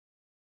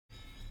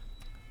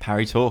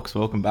Parry Talks,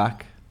 welcome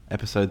back.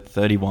 Episode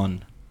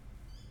 31.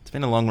 It's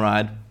been a long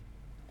ride.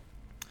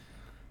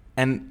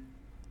 And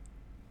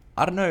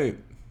I don't know,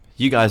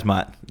 you guys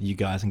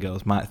and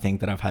girls might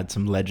think that I've had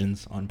some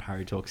legends on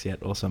Parry Talks yet,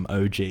 or some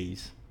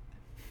OGs,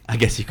 I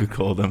guess you could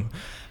call them.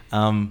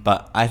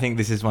 But I think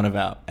this is one of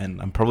our,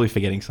 and I'm probably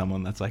forgetting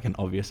someone that's like an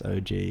obvious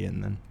OG,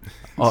 and then,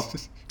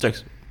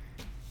 jokes.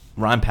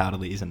 Ryan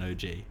Powderly is an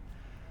OG.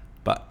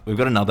 But we've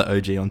got another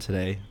OG on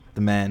today,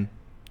 the man,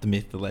 the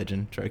myth, the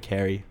legend, Joe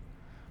Carey.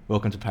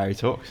 Welcome to Parry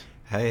Talks.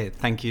 Hey,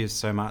 thank you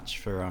so much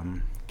for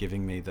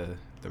giving me the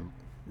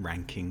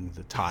ranking,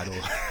 the title.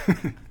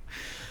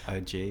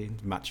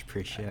 OG, much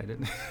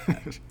appreciated.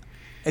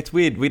 It's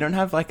weird. We don't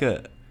have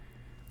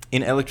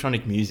in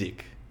electronic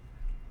music,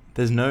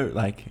 there's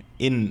no,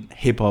 in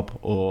hip-hop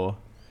or,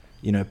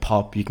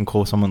 pop, you can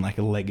call someone like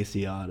a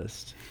legacy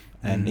artist.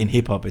 And in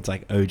hip-hop, it's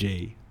like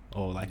OG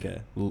or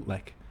a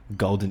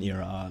golden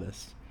era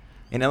artist.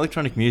 In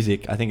electronic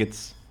music, I think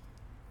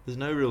there's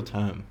no real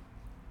term.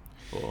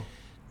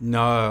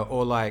 No,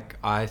 or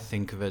I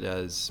think of it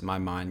as my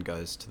mind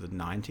goes to the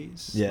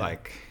 90s. Yeah.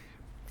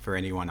 For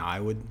anyone I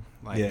would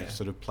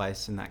sort of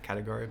place in that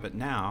category. But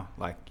now,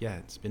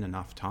 it's been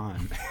enough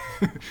time.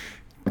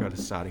 Got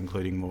to start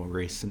including more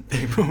recent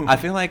people. I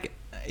feel like,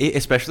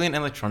 especially in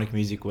electronic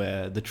music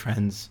where the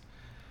trends,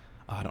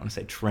 I don't want to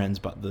say trends,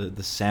 but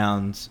the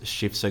sounds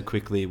shift so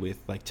quickly with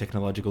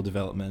technological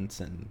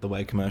developments and the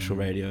way commercial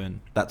radio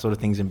and that sort of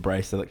things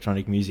embrace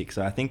electronic music.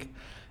 So I think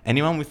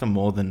anyone with a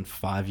more than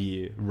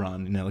 5-year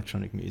run in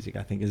electronic music,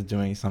 I think, is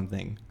doing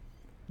something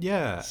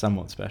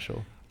somewhat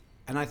special.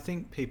 And I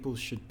think people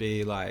should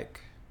be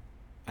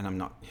and I'm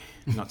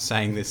not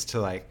saying this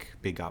to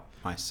big up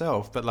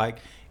myself, but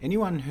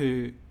anyone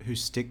who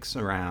sticks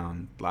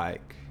around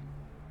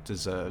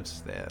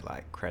deserves their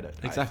credit.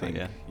 Exactly.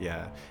 I think.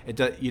 Yeah.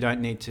 You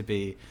don't need to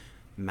be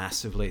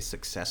massively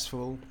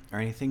successful or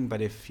anything, but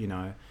if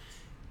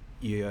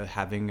you're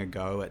having a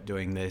go at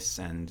doing this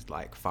and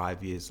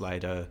 5 years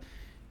later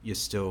you're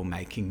still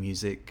making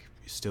music,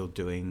 you're still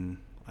doing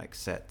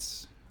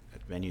sets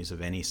at venues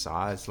of any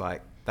size,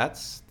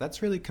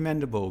 that's really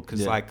commendable,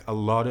 because a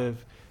lot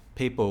of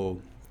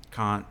people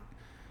can't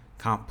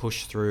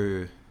push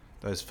through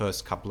those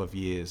first couple of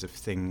years if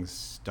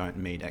things don't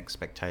meet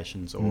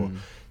expectations or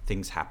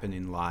things happen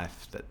in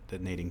life that they're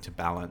needing to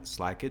balance.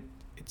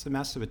 It's a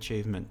massive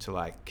achievement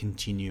to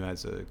continue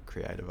as a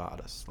creative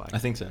artist. I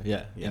think so,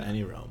 in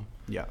any realm.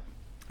 Yeah.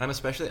 And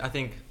especially, I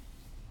think,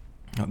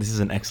 this is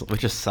an excellent, we're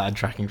just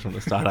sidetracking from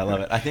the start. I love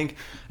it. I think,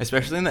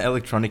 especially in the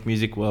electronic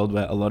music world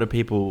where a lot of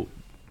people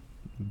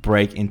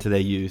break into their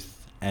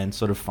youth and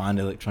sort of find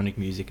electronic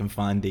music and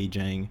find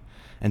DJing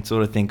and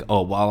sort of think,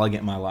 while I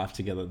get my life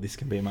together, this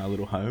can be my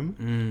little home.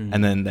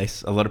 And then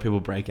a lot of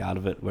people break out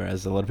of it,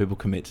 whereas a lot of people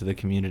commit to the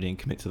community and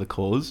commit to the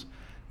cause,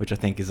 which I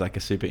think is a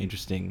super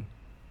interesting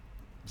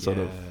sort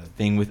of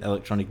thing with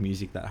electronic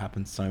music that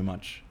happens so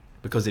much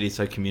because it is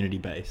so community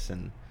based,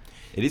 and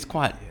it is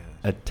quite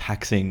a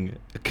taxing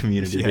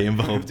community to be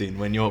involved in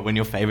when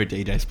your favorite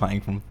DJ is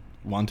playing from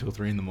 1 till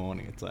 3 in the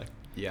morning. It's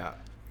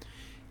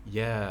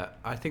Yeah,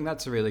 I think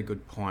that's a really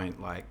good point.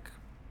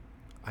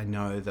 I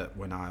know that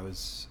when I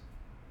was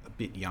a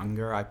bit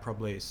younger, I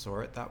probably saw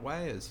it that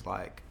way, as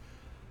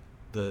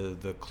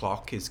the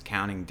clock is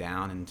counting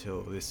down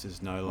until this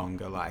is no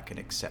longer an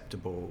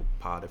acceptable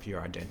part of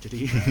your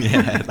identity.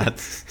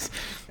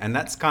 And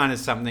that's kind of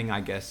something,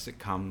 I guess, it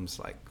comes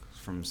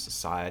from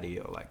society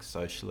or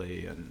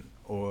socially,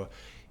 or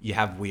you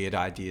have weird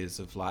ideas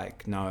of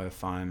no,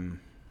 if I'm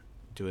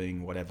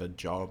doing whatever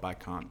job, I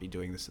can't be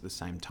doing this at the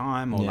same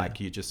time, or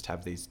you just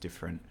have these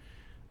different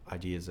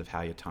ideas of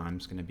how your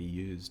time's going to be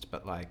used.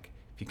 But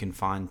if you can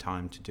find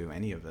time to do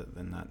any of it,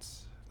 then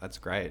that's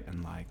great.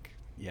 And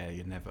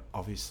you're never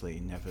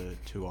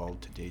too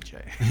old to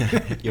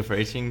DJ. You're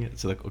preaching.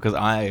 It's because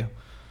I'm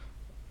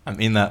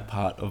in that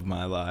part of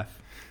my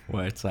life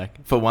where it's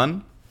for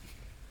one,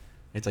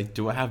 it's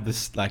do I have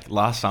this,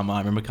 last summer, I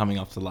remember coming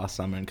up to last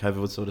summer and COVID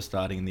was sort of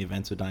starting and the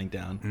events were dying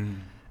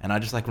down. And I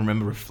just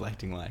remember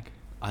reflecting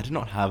I do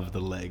not have the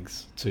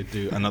legs to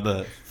do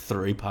another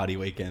 3-party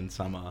weekend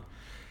summer,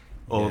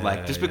 or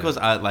because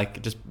I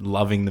just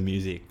loving the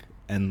music,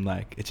 and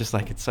it's just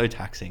it's so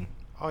taxing.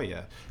 Oh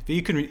yeah, but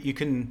you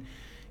can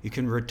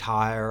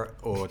retire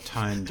or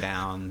tone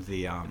down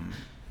the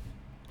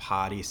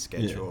party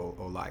schedule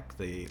or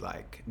the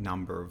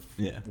number of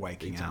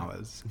waking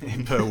hours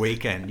per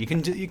weekend.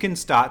 You can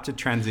start to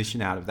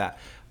transition out of that,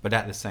 but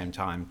at the same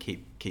time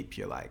keep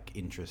your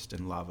interest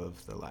and love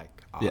of the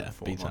art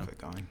form of it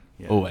going.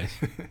 Always.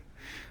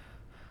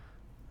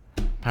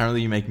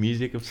 Apparently you make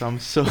music of some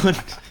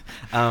sort.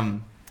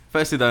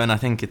 Firstly though, and I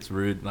think it's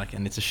rude,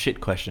 and it's a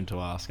shit question to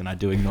ask, and I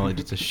do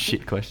acknowledge it's a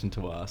shit question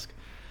to ask,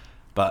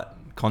 but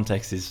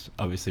context is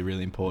obviously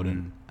really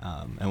important.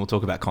 And we'll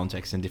talk about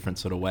context in different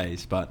sort of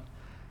ways, but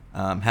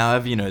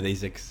however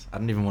these I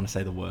don't even want to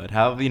say the word,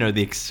 however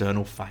the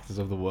external factors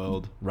of the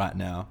world right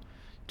now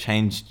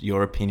changed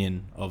your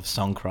opinion of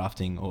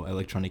songcrafting or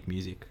electronic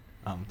music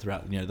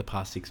throughout the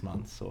past 6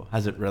 months, or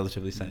has it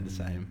relatively stayed the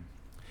same?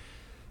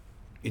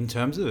 in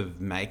terms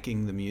of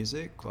making the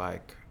music,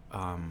 like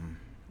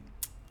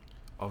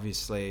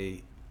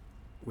obviously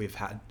we've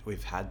had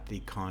the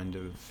kind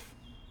of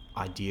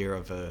idea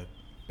of a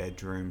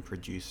bedroom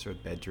producer, a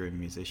bedroom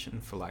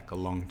musician for like a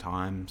long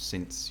time,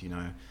 since, you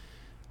know,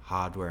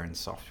 hardware and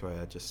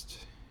software just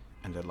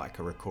and like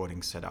a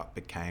recording setup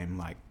became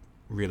like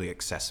really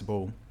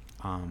accessible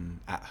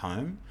at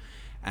home.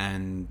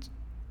 And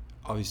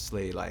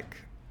obviously, like,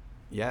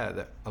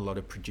 yeah, a lot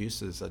of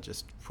producers are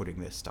just putting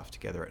their stuff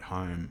together at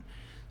home.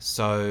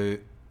 So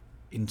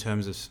in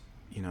terms of,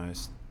 you know,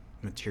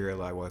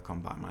 material I work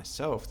on by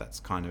myself, that's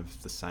kind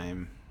of the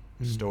same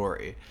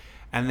story.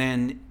 And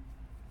then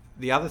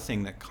the other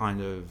thing that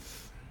kind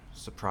of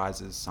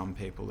surprises some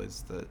people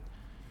is that,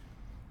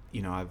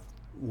 you know, I've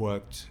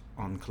worked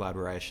on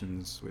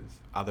collaborations with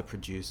other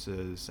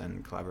producers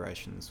and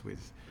collaborations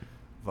with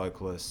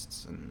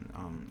vocalists and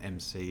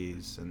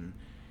MCs and,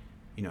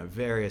 you know,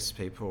 various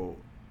people.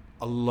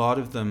 A lot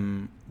of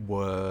them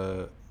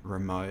were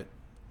remote,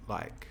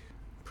 like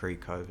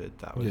pre-COVID.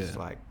 That was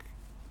like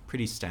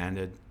pretty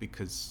standard,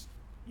 because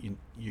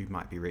you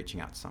might be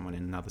reaching out to someone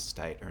in another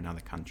state or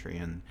another country,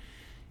 and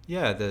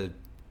yeah, the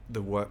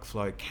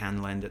workflow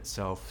can lend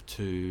itself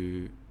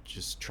to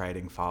just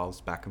trading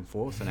files back and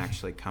forth and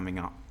actually coming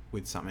up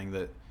with something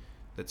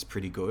that's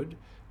pretty good.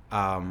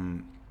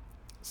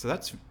 So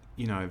that's,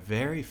 you know,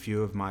 very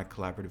few of my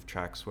collaborative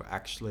tracks were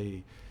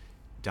actually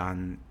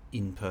done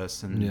in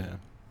person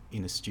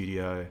in a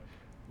studio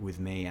with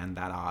me and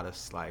that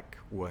artist, like,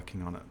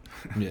 working on it.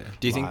 Yeah.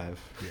 Do you live.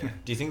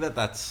 Do you think that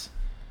that's,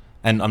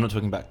 and I'm not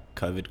talking about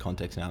COVID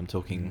context now, I'm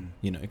talking,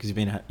 you know, because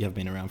you've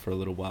been around for a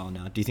little while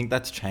now. Do you think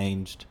that's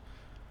changed,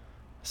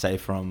 say,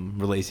 from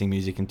releasing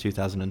music in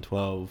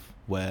 2012,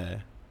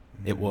 where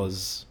it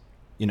was,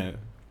 you know,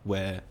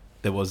 where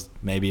there was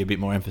maybe a bit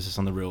more emphasis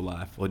on the real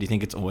life? Or do you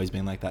think it's always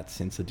been like that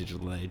since the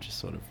digital age has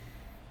sort of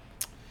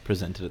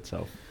presented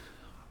itself?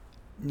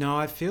 No,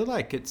 I feel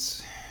like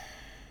it's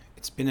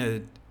been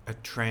a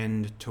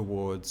trend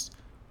towards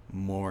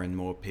more and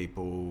more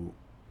people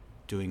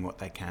doing what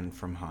they can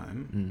from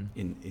home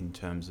in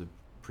terms of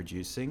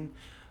producing.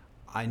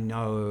 I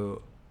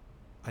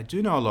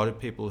do know a lot of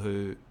people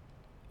who,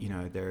 you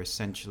know, they're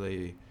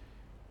essentially,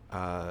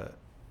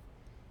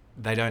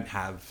 they don't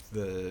have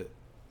the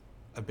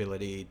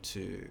ability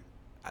to,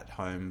 at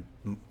home,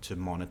 to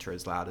monitor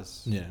as loud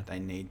as they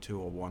need to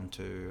or want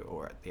to,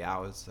 or at the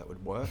hours that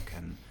would work.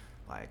 And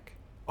like,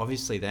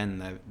 obviously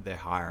then they're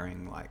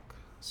hiring like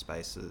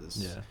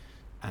spaces,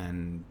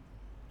 and,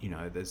 you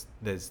know,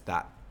 there's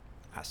that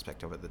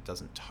aspect of it that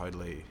doesn't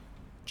totally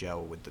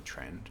gel with the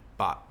trend.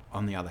 But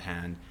on the other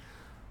hand,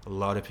 a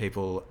lot of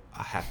people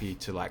are happy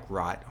to like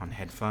write on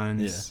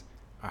headphones,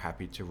 are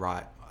happy to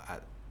write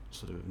at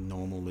sort of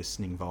normal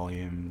listening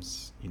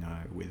volumes, you know,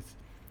 with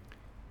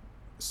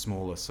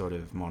smaller sort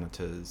of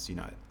monitors. You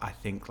know, I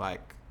think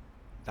like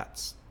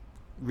that's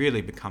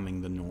really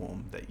becoming the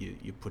norm, that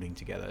you're putting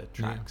together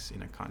tracks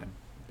in a kind of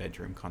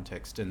bedroom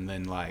context. And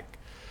then like,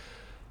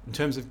 in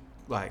terms of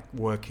like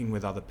working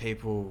with other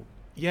people,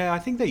 I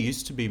think there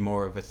used to be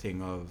more of a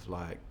thing of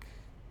like,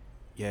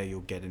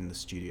 you'll get in the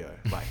studio,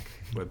 like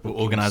we'll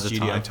organize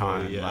studio a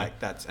time, like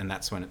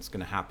that's when it's going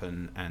to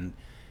happen.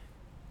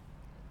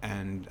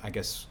 And I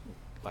guess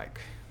like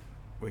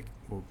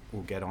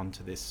we'll get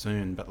onto this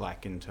soon, but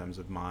like in terms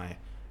of my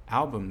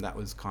album, that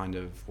was kind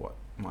of what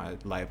my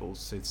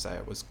labels would say.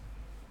 It was,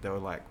 they were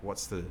like,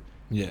 what's the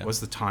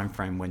time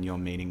frame when you're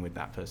meeting with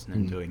that person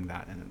and doing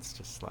that? And it's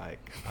just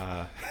like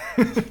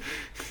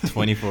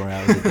 24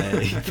 hours a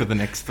day for the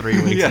next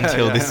 3 weeks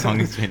until this song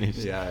is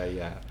finished.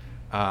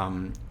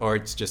 Or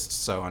it's just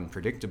so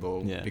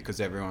unpredictable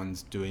because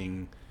everyone's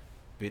doing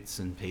bits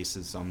and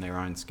pieces on their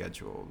own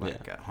schedule,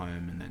 like at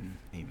home, and then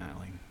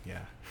emailing.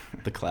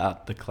 The cloud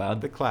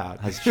has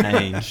has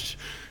changed.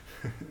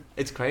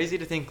 It's crazy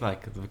to think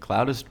like the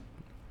cloud has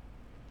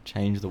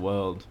changed the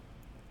world.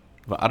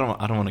 But I don't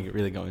want to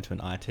really go into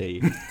an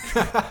IT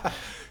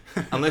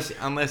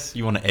unless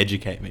you want to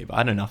educate me. But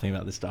I know nothing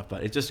about this stuff.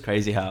 But it's just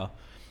crazy how,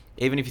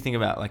 even if you think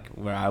about like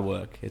where I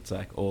work, it's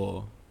like,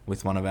 or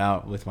with one of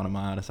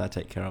my artists I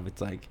take care of, it's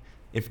like,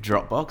 if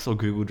Dropbox or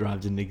Google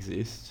Drive didn't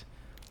exist,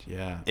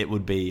 it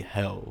would be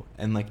hell.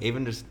 And like,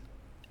 even just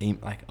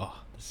like, there's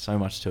so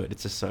much to it.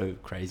 It's just so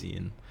crazy.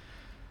 And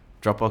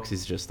Dropbox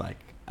is just like,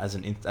 I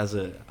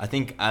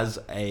think as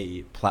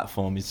a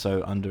platform is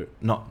so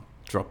not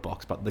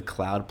Dropbox, but the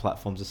cloud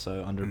platforms are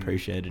so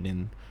underappreciated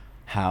in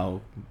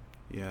how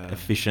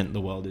efficient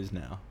the world is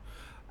now.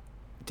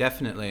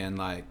 Definitely. And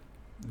like,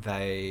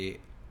 they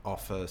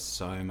offer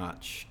so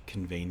much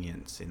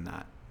convenience in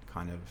that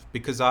kind of,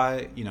 because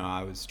I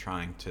was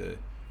trying to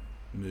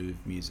move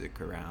music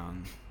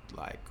around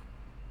like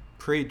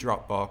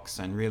pre-Dropbox,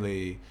 and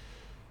really,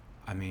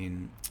 I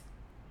mean,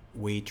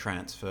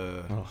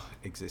 WeTransfer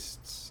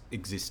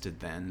existed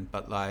then,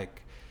 but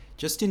like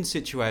just in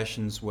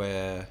situations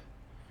where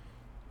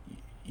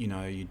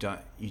you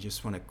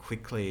just want to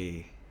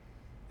quickly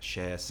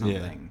share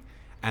something,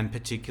 and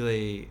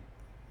particularly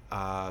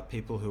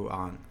people who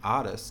aren't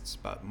artists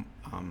but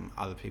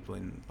other people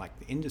in like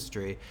the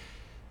industry,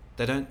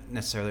 they don't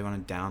necessarily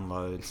want to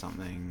download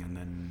something and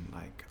then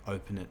like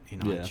open it in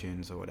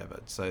iTunes or whatever.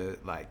 So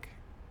like,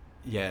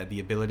 yeah, the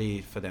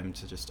ability for them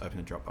to just open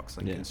a Dropbox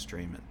link and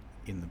stream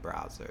it in the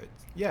browser.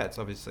 It's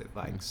obviously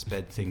like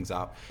sped things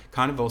up.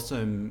 Kind of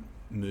also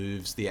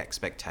moves the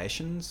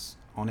expectations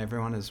on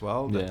everyone as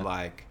well. That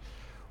like,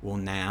 well,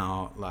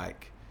 now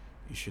like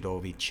you should all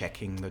be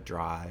checking the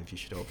drive, you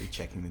should all be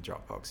checking the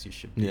Dropbox, you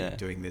should be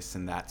doing this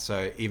and that.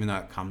 So even though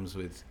it comes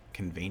with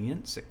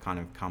convenience, it kind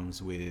of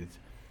comes with,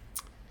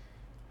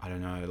 I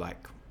don't know,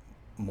 like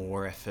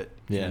more effort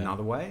in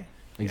another way.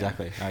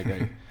 Exactly. I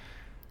agree.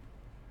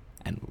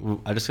 And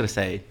I just got to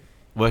say,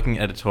 working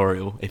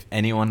editorial, if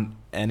anyone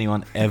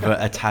ever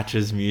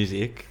attaches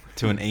music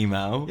to an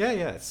email,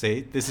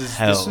 see, this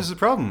is a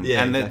problem.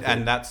 Exactly.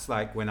 And that's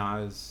like when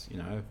I was,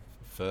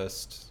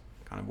 first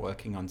kind of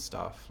working on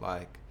stuff,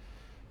 like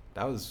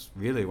that was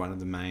really one of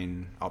the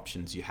main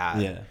options you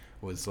had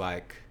was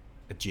like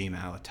a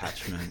Gmail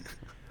attachment.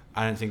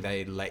 I don't think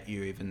they let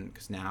you even,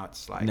 because now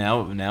it's like...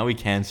 Now we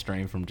can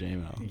stream from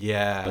Gmail.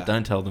 Yeah. But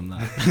don't tell them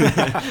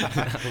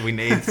that. We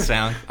need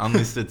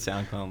unlisted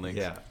SoundCloud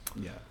links.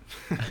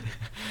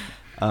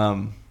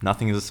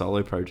 Nothing is a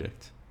solo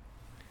project.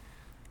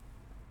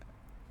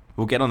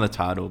 We'll get on the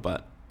title,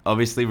 but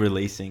obviously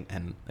releasing,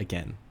 and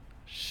again,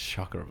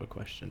 shocker of a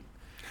question,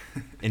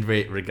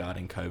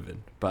 regarding COVID,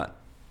 but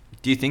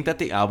do you think that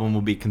the album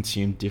will be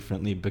consumed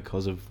differently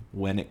because of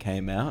when it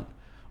came out?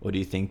 Or do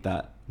you think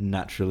that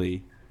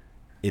naturally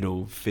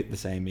it'll fit the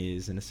same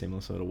ears in a similar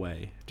sort of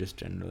way, just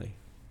generally?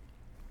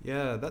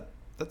 Yeah,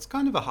 that's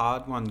kind of a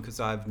hard one,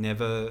 because I've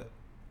never,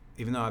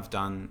 even though I've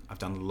done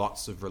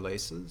lots of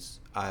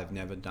releases, I've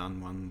never done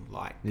one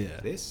like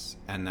this.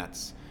 And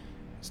it's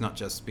not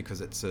just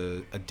because it's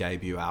a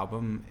debut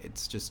album,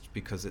 it's just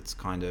because it's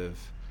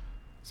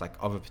like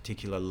of a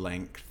particular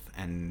length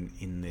and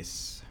in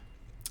this,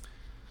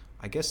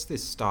 I guess,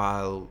 this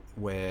style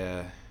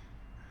where,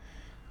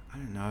 I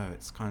don't know,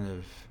 it's kind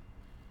of,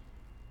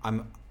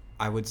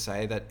 I would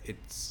say that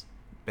it's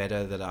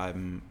better that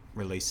I'm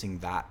releasing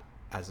that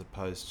as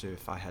opposed to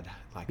if I had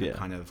like a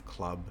kind of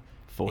club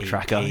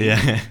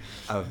 4-tracker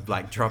of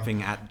like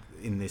dropping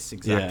in this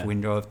exact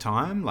window of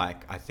time.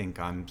 Like, I think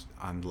I'm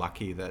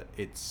lucky that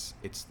it's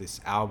this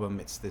album,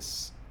 it's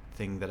this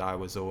thing that I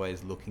was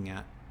always looking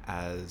at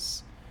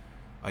as,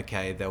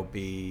 okay, there'll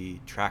be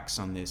tracks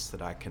on this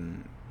that I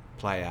can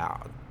play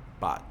out,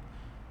 but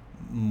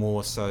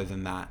more so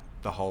than that,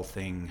 the whole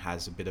thing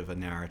has a bit of a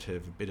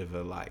narrative, a bit of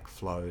a like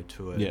flow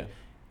to it,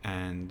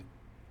 and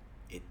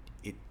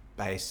it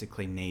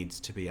basically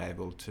needs to be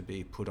able to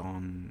be put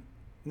on,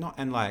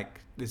 and like,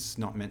 this is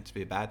not meant to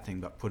be a bad thing,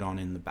 but put on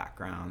in the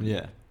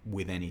background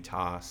with any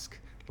task.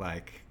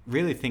 Like,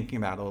 really thinking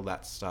about all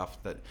that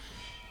stuff, that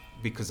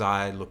because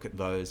I look at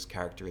those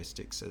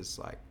characteristics as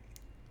like,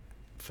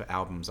 for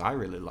albums I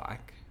really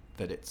like,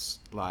 that it's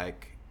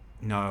like,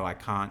 no, I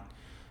can't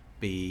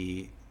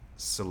be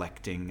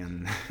selecting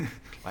and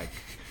like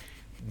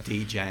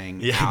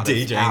DJing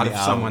out of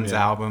someone's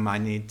album. I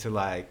need to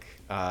like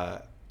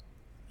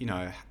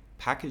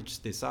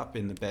package this up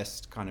in the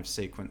best kind of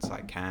sequence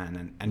I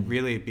can, and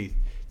really be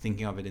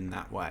thinking of it in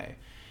that way.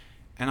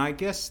 And I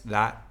guess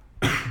that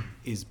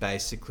is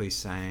basically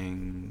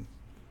saying,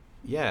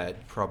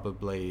 it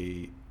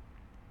probably,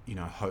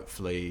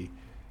 hopefully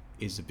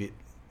is a bit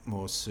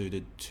more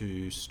suited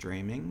to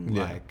streaming,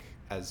 like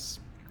as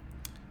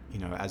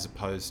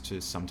opposed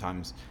to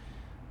sometimes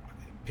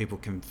people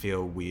can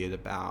feel weird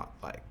about,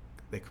 like,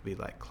 there could be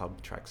like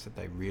club tracks that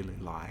they really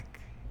like,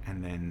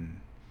 and then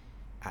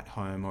at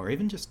home or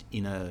even just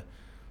in a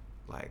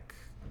like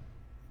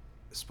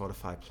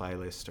Spotify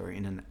playlist or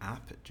in an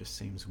app, it just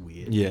seems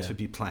weird to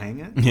be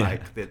playing it.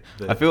 Like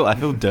I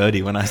feel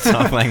dirty when I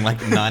start playing like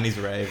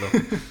 90s rave.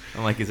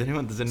 I'm like,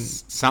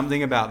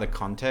 something about the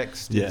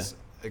context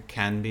it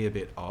can be a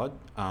bit odd.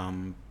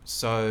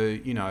 So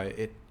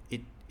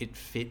it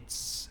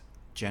fits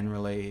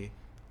generally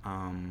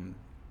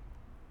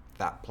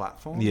that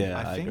platform.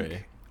 I think.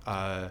 Agree.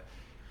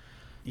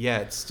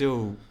 It's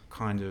still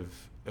kind of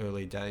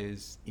early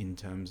days in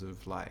terms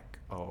of like,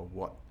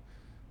 what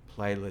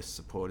playlist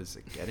support is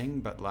it getting?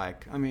 But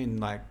like, I mean,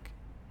 like,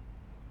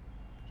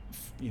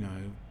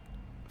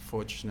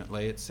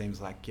 fortunately it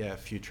seems like a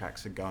few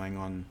tracks are going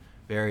on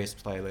various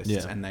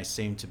playlists, and they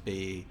seem to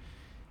be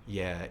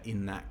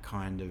in that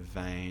kind of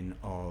vein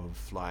of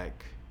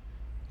like,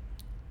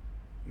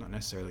 not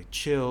necessarily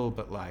chill,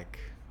 but like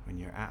when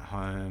you're at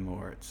home,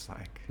 or it's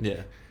like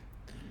that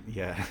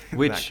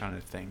kind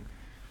of thing.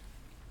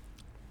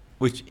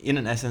 Which, in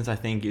an essence, I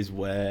think is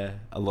where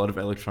a lot of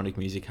electronic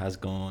music has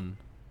gone,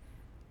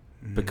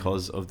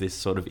 because of this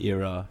sort of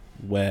era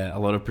where a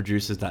lot of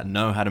producers that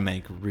know how to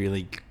make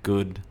really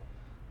good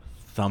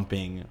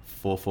thumping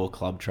 4/4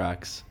 club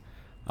tracks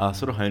are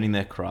sort of honing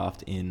their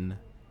craft in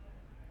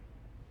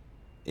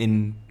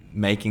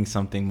making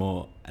something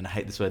more, and I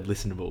hate this word,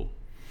 listenable,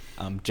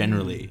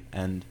 generally,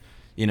 and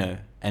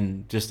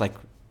and just like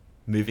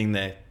moving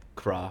their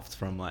craft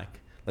from like,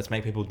 let's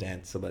make people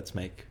dance, so let's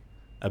make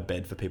a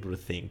bed for people to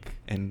think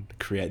and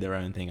create their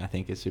own thing, I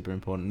think is super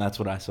important. That's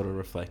what I sort of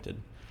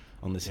reflected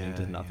on listening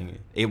to Nothing.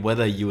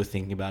 Whether you were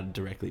thinking about it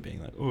directly,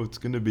 being like, oh, it's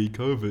going to be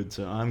COVID,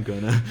 so I'm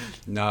going to...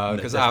 No,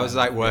 because I was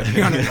like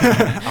working on it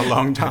a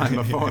long time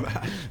before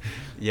that.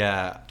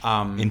 Yeah.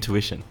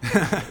 Intuition.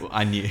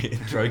 I knew.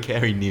 Drew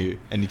Carey knew,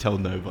 and he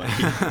told nobody.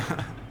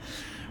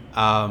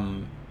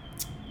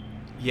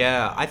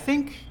 Yeah, I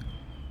think,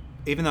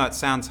 even though it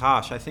sounds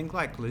harsh, I think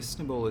like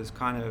listenable is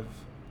kind of,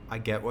 I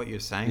get what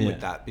you're saying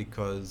with that,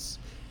 because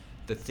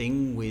the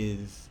thing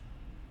with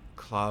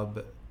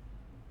club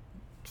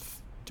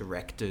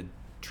directed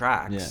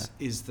tracks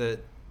is that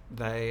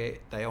they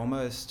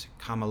almost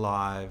come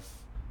alive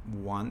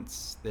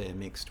once they're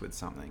mixed with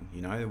something,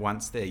 you know,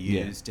 once they're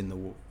used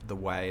in the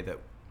way that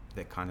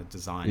they're kind of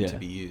designed to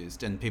be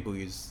used. And people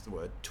use the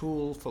word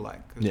tool for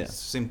like a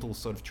simple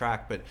sort of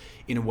track, but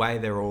in a way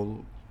they're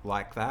all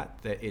like that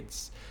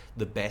it's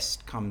the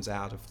best comes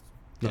out of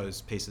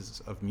those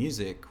pieces of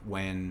music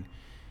when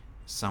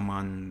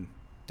someone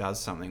does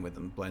something with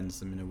them, blends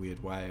them in a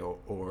weird way,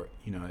 or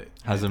you know,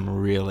 has them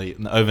really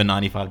over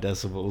 95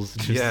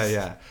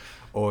 decibels.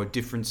 Or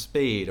different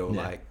speed, or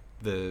like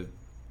the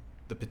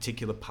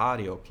particular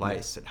party or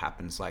place it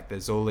happens. Like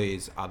there's all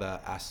these other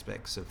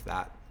aspects of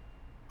that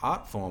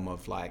art form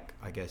of like,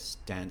 I guess,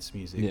 dance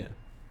music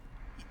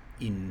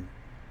in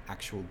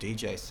actual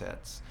DJ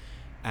sets,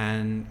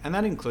 and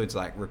that includes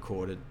like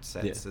recorded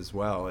sets as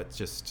well. It's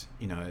just,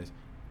 you know,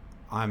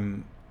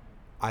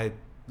 I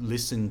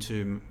listen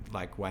to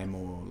like way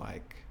more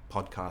like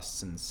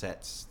podcasts and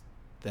sets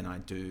than I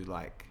do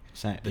like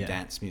the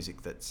dance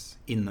music that's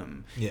in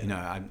them. You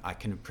know, I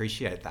can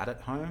appreciate that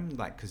at home,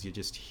 like, because you're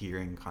just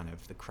hearing kind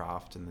of the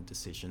craft and the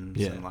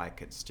decisions, and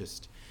like it's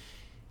just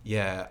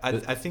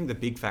I think the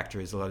big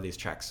factor is a lot of these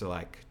tracks are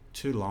like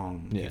too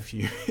long if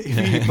you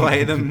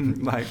play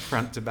them like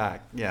front to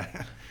back.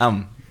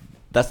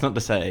 That's not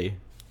to say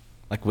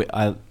like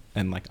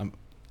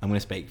I'm going to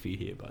speak for you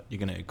here, but you're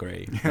going to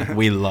agree, like,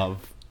 we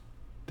love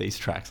these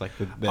tracks, like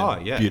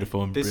they're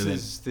beautiful and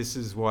brilliant. This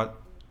is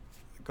what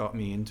got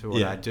me into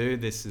what I do.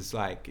 This is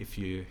like, if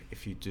you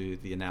do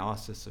the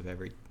analysis of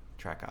every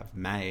track I've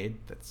made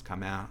that's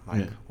come out,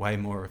 like way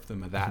more of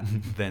them are that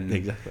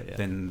than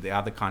than the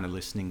other kind of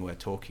listening we're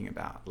talking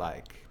about.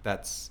 Like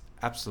that's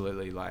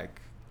absolutely,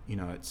 like, you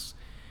know,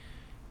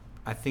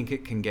 I think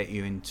it can get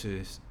you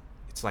into,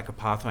 it's like a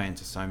pathway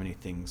into so many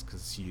things,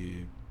 because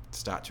you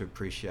start to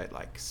appreciate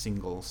like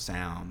single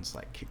sounds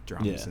like kick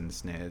drums and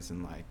snares,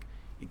 and like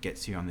it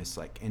gets you on this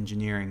like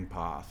engineering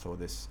path, or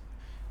this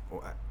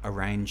or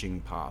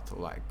arranging path,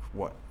 or like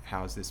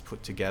how is this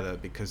put together,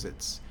 because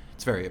it's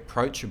very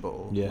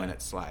approachable when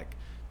it's like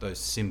those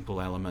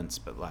simple elements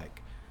but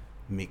like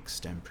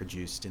mixed and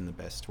produced in the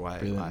best way.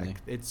 Brilliantly. Like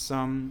it's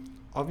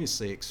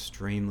obviously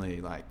extremely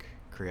like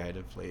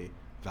creatively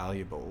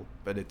valuable,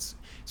 but it's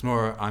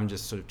more, I'm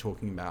just sort of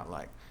talking about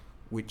like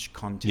which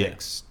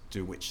context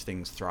do which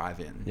things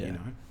thrive in, you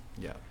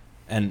know.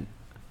 And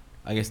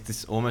I guess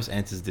this almost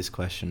answers this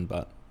question,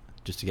 but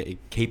just to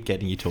keep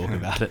getting you talking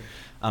about it,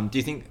 do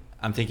you think,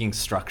 I'm thinking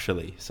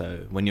structurally,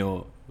 so when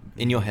you're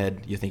in your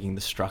head, you're thinking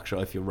the structure,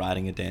 if you're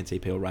writing a dance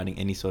EP or writing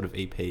any sort of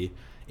EP,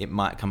 it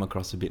might come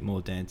across a bit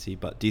more dancey,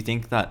 but do you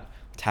think that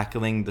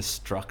tackling the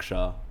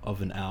structure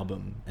of an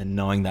album and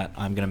knowing that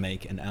I'm going to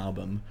make an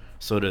album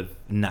sort of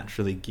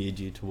naturally geared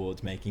you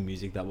towards making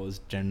music that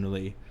was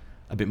generally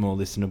a bit more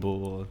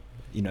listenable, or,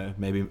 you know,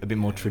 maybe a bit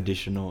more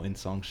traditional in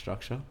song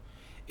structure?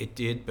 It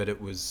did, but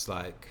it was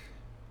like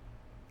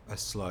a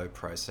slow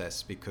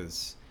process,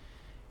 because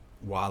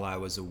while I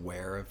was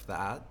aware of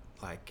that,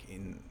 like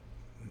in,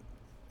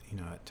 you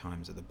know, at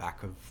times at the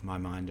back of my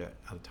mind, at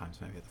other times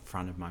maybe at the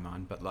front of my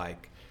mind, but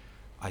like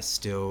I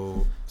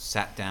still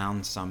sat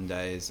down some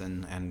days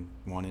and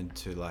wanted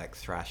to like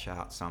thrash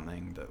out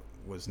something that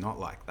was not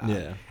like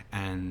that.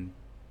 And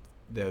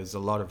there was a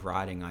lot of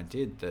writing I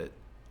did that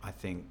I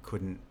think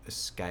couldn't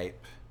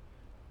escape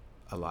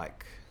a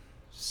like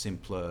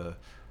simpler,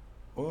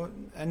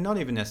 and not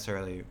even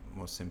necessarily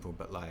more simple,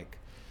 but like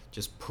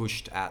just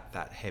pushed at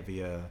that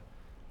heavier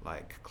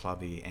like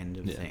clubby end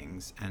of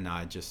things. And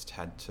I just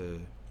had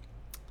to,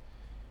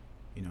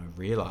 you know,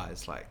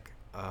 realize like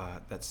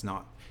that's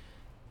not,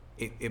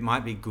 it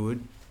might be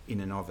good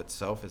in and of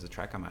itself as a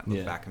track. I might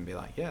look back and be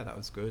like, yeah, that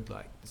was good,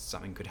 like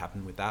something could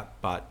happen with that,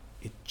 but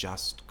it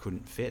just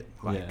couldn't fit.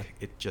 Like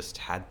it just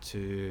had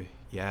to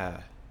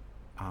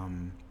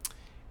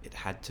it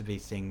had to be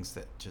things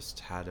that just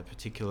had a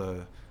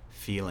particular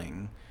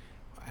feeling,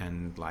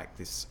 and like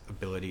this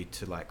ability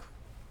to like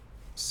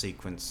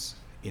sequence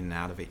in and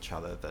out of each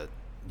other, that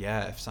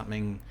if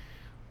something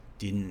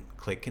didn't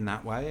click in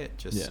that way, it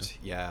just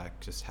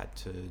just had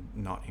to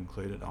not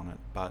include it on it.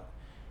 But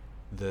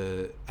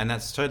and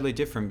that's totally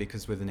different,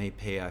 because with an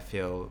EP I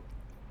feel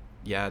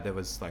there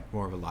was like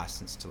more of a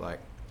license to like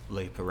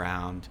leap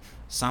around.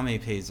 Some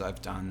EPs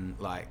I've done,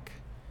 like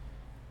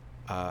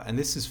and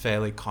this is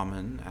fairly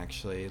common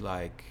actually,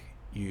 like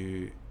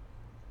you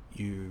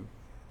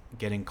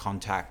get in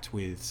contact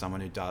with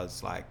someone who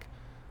does like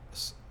a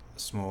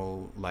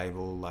small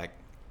label, like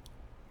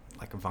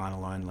like a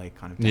vinyl only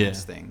kind of Yeah.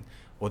 dance thing,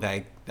 or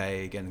they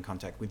get in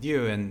contact with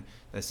you and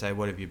they say,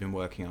 what have you been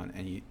working on?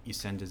 And you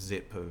send a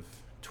zip of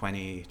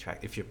 20 track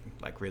if you're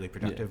like really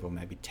productive, or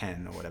maybe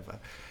 10 or whatever,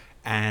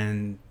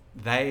 and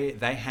they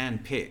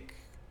hand pick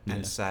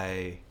and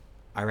say,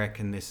 I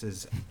reckon this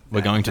is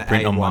we're going to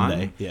print A1, on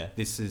Monday. Yeah.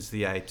 This is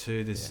the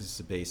A2, this is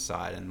the B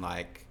side, and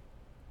like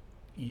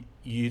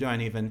you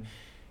don't even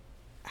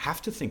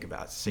have to think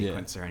about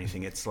sequence or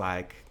anything. It's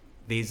like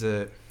these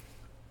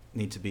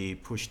need to be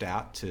pushed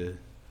out to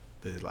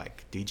the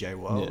like DJ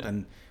world,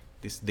 and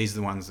these are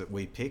the ones that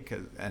we pick,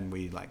 and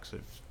we like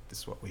sort of, this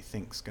is what we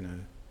think is going to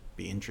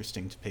be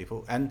interesting to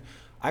people. And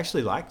I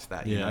actually liked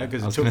that, you know,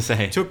 because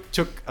it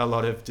took a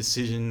lot of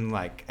decision,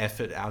 like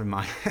effort out of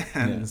my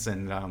hands.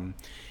 And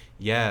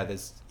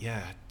there's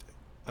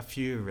a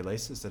few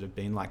releases that have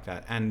been like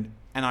that, and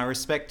I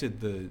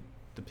respected the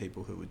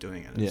people who were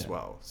doing it as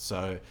well.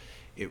 So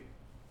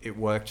it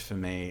worked for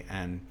me.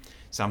 And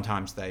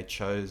sometimes they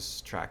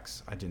chose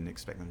tracks I didn't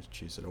expect them to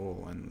choose at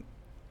all,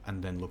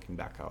 and then looking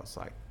back, I was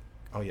like,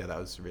 oh yeah, that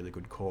was a really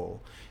good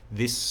call.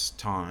 This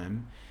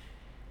time,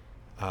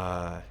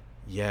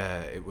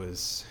 it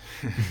was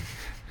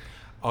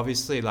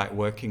obviously, like,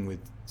 working with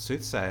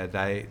Soothsayer,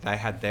 they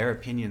had their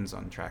opinions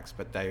on tracks,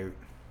 but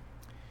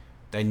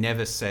they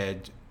never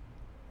said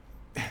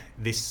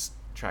this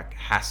track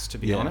has to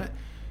be on it.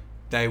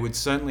 They would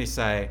certainly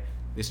say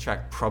this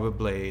track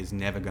probably is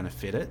never going to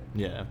fit it,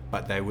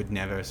 but they would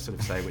never sort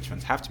of say which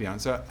ones have to be on.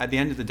 So at the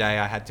end of the day,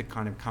 I had to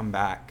kind of come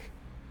back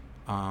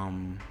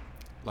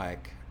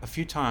like a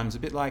few times, a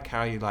bit like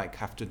how you like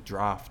have to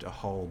draft a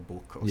whole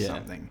book or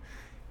something,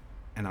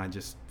 and I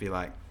just be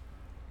like,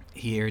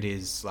 here it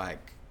is,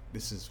 like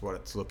this is what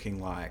it's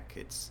looking like.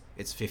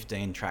 It's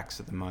 15 tracks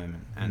at the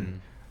moment,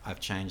 and I've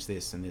changed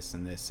this and this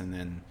and this, and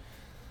then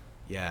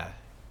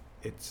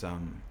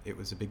it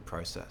was a big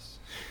process.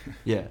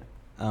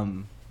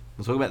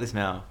 We'll talk about this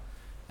now,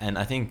 and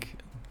I think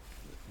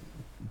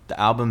the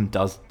album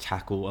does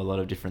tackle a lot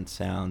of different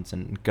sounds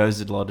and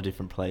goes to a lot of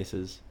different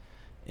places,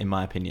 in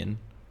my opinion.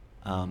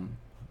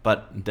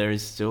 But there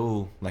is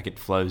still, like, it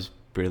flows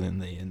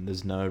brilliantly, and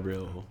there's no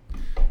real...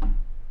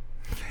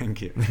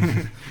 Thank you.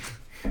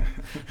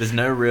 There's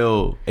no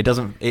real...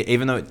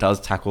 even though it does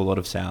tackle a lot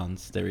of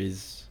sounds, there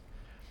is...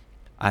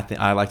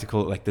 I like to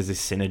call it, like, there's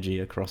this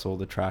synergy across all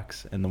the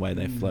tracks and the way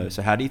they flow.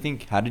 So how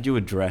did you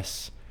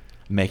address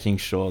making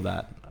sure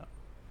that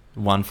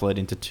one flowed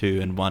into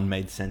two and one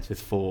made sense with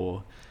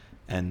four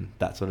and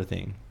that sort of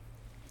thing?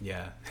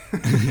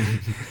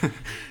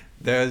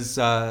 There's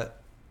a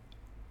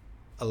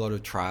lot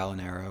of trial and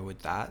error with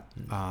that.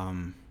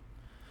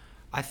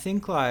 I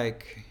think,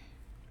 like,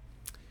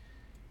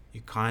 you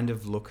kind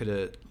of look at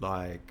it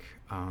like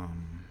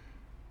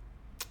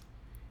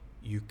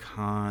you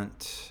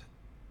can't...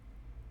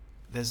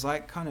 There's,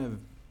 like, kind of,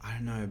 I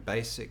don't know,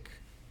 basic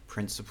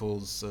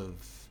principles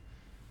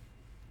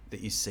that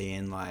you see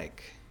in,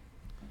 like,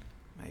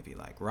 maybe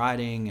like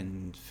writing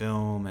and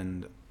film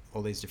and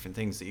all these different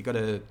things, that you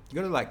gotta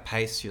like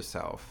pace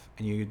yourself,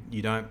 and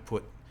you don't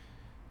put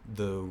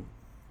the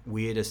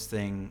weirdest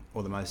thing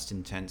or the most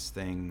intense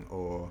thing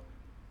or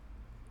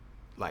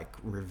like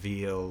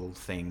reveal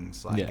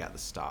things like at the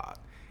start.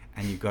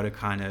 And you've got to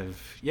kind of,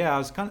 I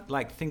was kind of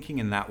like thinking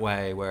in that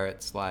way, where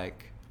it's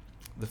like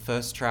the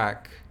first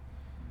track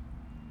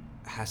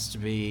has to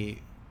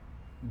be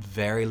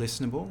very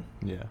listenable,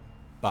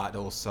 but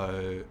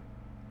also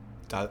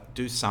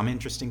do some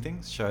interesting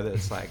things, show that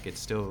it's like, it's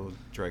still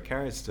Drew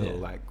Carey, it's still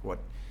like what,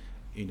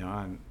 you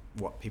know,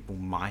 what people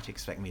might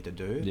expect me to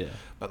do,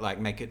 but like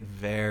make it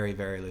very,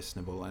 very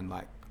listenable, and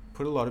like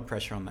put a lot of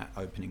pressure on that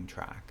opening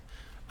track.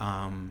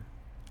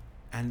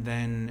 And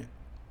then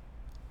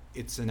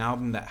it's an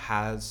album that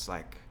has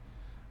like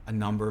a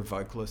number of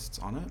vocalists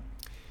on it.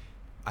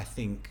 I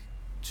think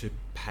to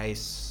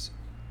pace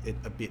it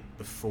a bit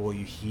before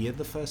you hear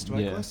the first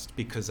vocalist,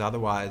 because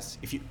otherwise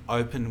if you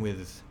open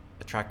with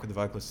a track with the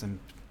vocalist, and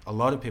a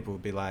lot of people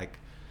would be like,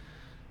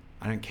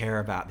 I don't care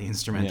about the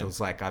instrumentals,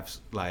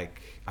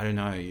 I don't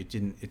know,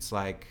 it's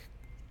like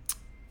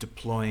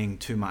deploying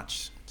too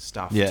much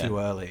stuff too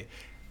early.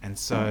 And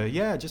so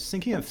just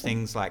thinking of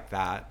things like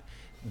that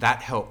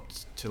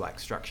helped to like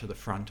structure the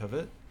front of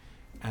it.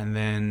 And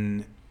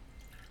then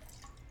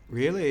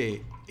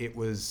really it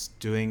was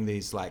doing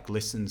these like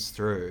listens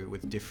through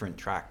with different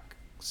track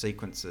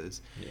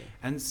sequences,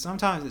 and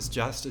sometimes it's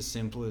just as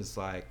simple as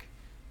like,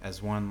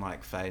 as one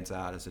like fades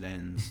out as it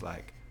ends,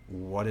 like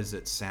what does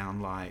it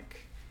sound like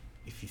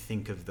if you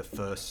think of the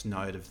first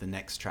note of the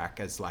next track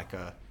as like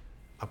a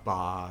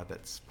bar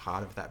that's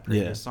part of that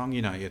previous song,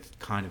 you know, you're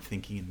kind of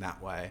thinking in that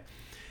way.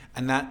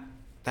 And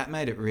that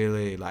made it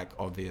really like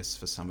obvious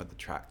for some of the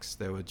tracks.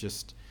 They were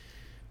just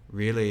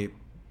really,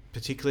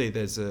 particularly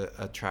there's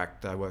a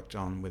track that I worked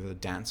on with a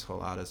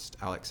dancehall artist,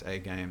 Alex A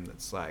Game,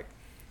 that's like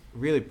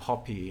really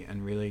poppy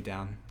and really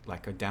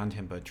like a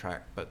down-tempo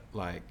track, but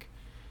like,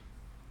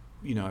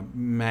 you know,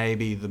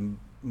 maybe the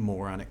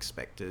more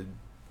unexpected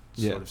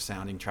sort of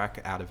sounding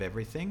track out of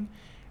everything.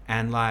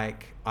 And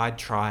like I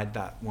tried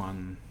that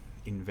one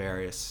in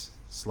various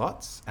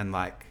slots, and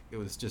like it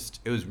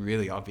was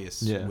really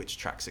obvious Yeah. which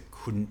tracks it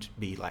couldn't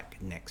be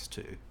like next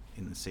to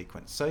in the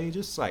sequence. So you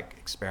just like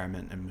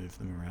experiment and move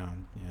them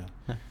around.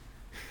 Yeah.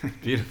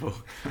 Beautiful.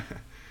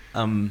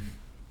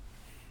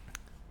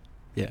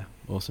 Yeah,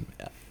 awesome.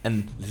 Yeah.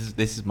 And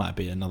this might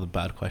be another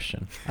bad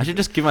question. I should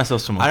just give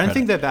myself some more I don't credit.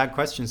 think they're bad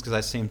questions because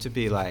I seem to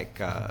be like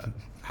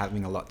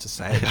having a lot to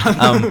say.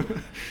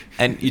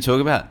 And you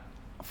talk about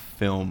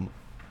film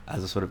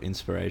as a sort of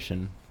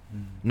inspiration.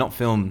 Not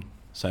film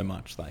so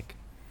much like,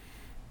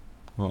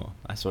 well,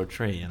 I saw a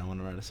tree and I want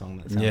to write a song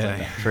that sounds like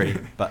that tree.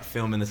 But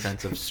film in the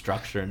sense of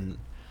structure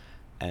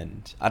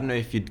and I don't know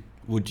if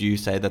would you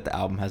say that the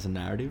album has a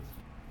narrative?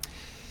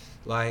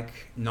 Like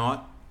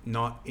not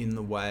in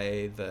the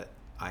way that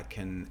I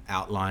can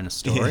outline a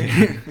story,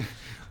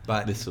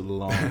 but This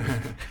long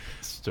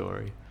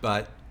story.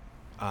 But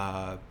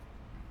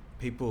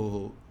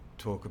people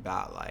talk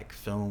about like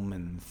film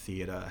and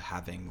theater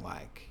having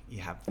like, you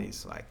have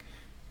these like,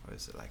 what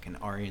is it, like an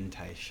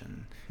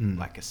orientation,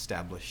 like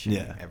establishing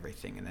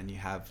everything, and then you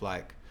have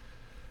like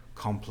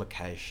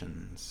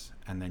complications,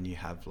 and then you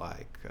have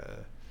like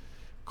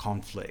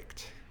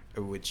conflict,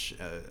 which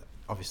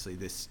obviously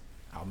this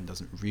album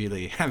doesn't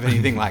really have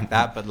anything like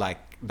that, but like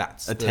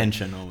that's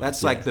attention almost,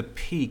 that's like the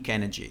peak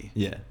energy.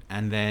 Yeah.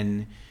 And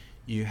then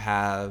you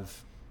have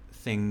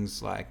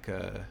things like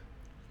kind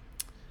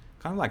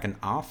of like an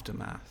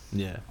aftermath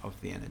of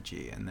the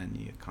energy, and then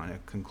you kind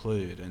of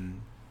conclude. And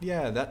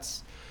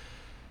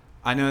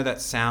I know that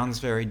sounds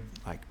very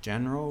like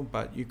general,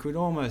 but you could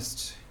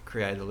almost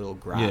create a little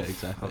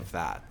graph of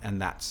that,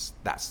 and that's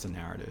the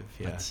narrative.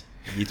 Yeah. That's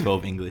Year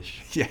 12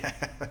 English. Yeah.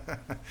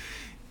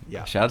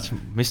 Yeah. Shout out to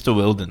Mr.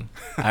 Wilden.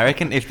 I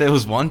reckon if there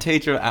was one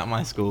teacher at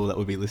my school that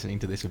would be listening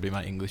to this, would be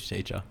my English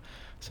teacher.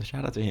 So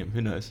shout out to him.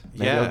 Who knows?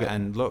 Maybe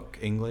and look,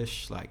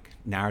 English, like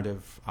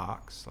narrative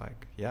arcs,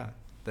 like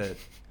that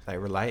they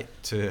relate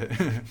to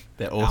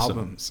they're awesome.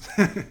 Albums.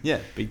 Yeah,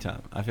 big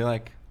time. I feel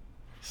like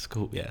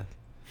school. Yeah.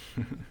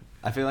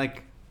 I feel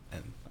like,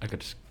 and I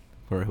could just,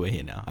 we're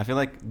here now. I feel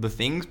like the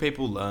things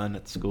people learn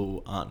at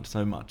school aren't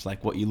so much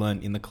like what you learn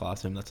in the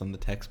classroom that's on the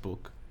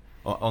textbook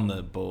or on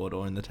the board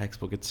or in the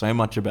textbook. It's so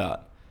much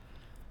about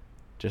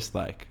just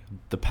like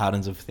the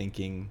patterns of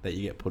thinking that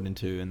you get put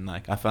into. And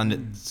like, I find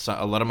it so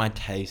a lot of my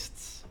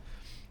tastes,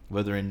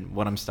 whether in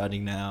what I'm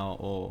studying now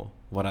or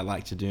what I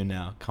like to do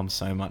now, comes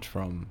so much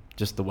from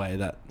just the way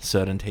that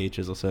certain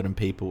teachers or certain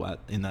people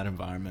in that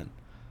environment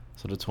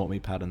sort of taught me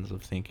patterns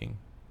of thinking.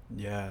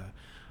 Yeah.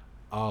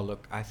 Oh,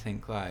 look, I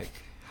think like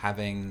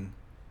having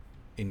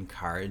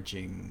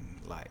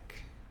encouraging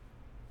like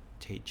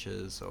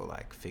teachers or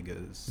like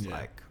figures,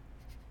 like,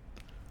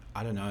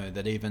 I don't know,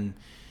 that even,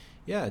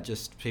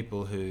 just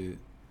people who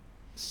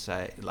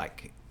say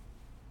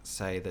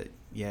that,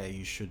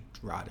 you should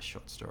write a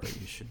short story,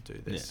 you should do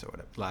this or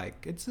whatever.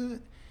 Like, it's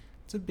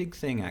a big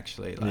thing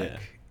actually.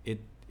 Like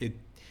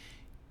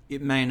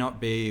it may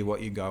not be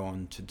what you go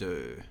on to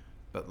do,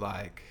 but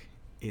like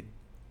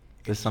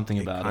there's something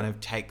about it. It kind of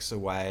takes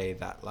away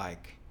that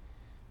like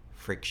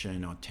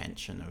friction or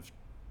tension of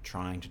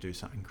trying to do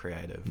something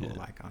creative or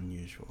like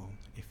unusual.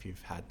 If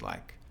you've had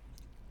like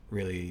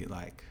really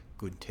like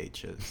good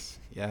teachers,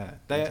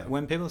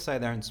 when people say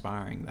they're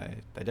inspiring,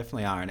 they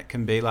definitely are, and it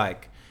can be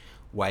like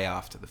way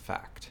after the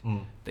fact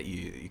that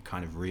you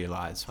kind of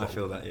realize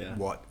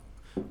what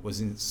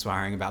was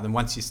inspiring about them.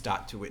 Once you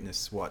start to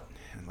witness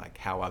like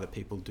how other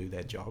people do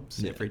their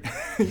jobs every day,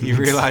 you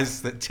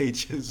realize that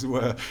teachers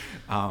were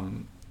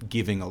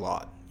giving a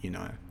lot,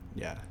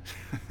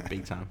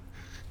 big time.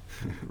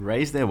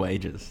 Raise their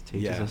wages.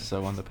 Teachers are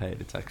so underpaid,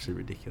 it's actually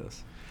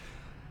ridiculous.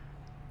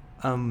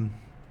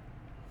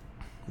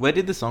 Where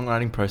did the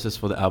songwriting process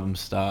for the album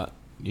start?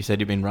 You said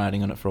you've been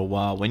writing on it for a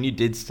while. When you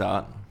did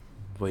start,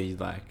 were you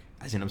like,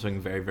 as in I'm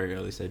talking very, very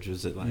early stages,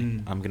 was it like,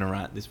 I'm going to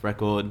write this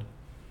record?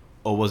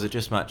 Or was it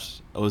just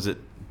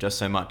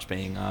so much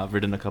being, I've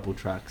written a couple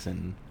tracks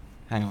and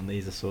hang on,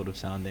 these are sort of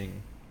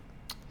sounding...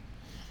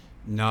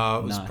 No,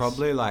 it was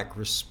probably like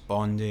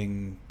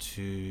responding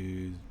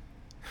to...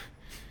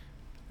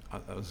 I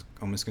was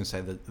almost going to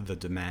say the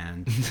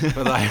demand,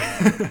 but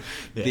like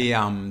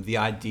the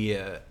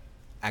idea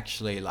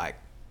actually like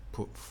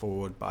put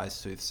forward by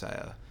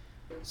Soothsayer.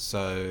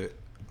 So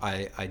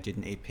I did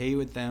an EP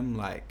with them,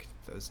 like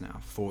that was now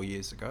 4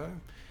 years ago,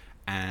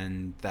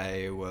 and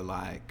they were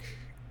like,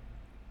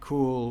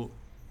 cool,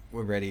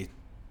 we're ready,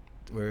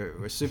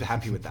 we're super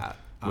happy with that.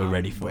 We're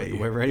ready for you.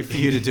 We're ready for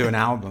you to do an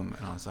album.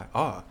 And I was like,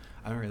 oh,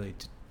 I don't really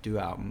do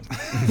albums.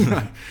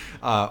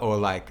 Or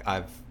like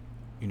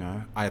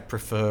I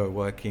prefer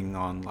working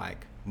on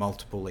like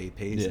multiple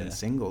EPs and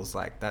singles.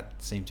 Like that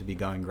seemed to be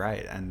going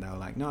great. And they were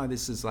like, no,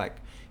 this is like,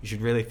 you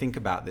should really think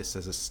about this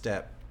as a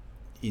step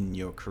in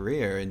your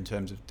career in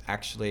terms of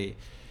actually,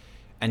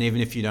 and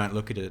even if you don't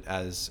look at it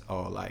as,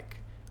 like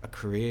a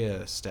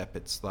career step,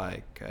 it's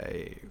like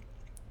a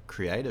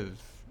creative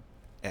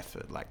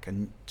effort, like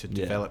to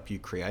develop you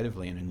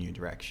creatively in a new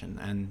direction.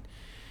 And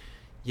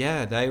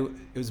it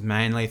was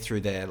mainly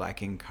through their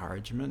like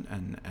encouragement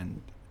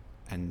and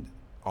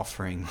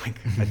offering like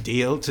a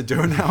deal to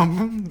do an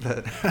album,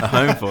 but a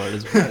home for it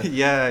as well.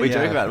 Yeah, we yeah.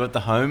 joke about it, but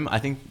the home, I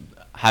think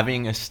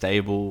having a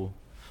stable,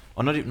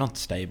 or not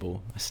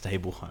stable, a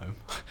stable home,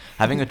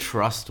 having a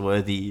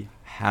trustworthy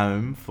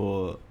home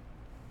for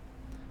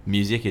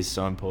music is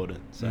so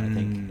important. So I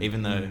think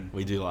even though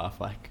we do laugh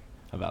like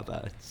about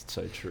that, it's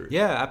so true.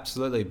 Yeah,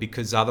 absolutely.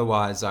 Because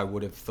otherwise, I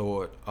would have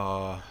thought,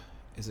 oh,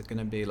 is it going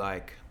to be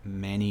like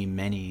many,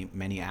 many,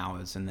 many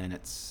hours, and then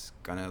it's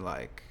gonna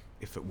like,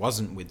 if it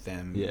wasn't with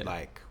them, Yeah.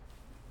 like,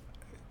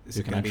 is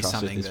Who it can going I to be trust with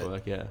something this that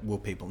work? Yeah. will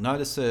people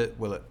notice it?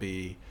 Will it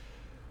be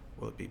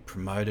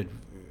promoted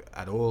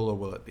at all, or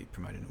will it be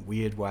promoted in a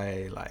weird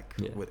way? Like,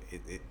 Yeah.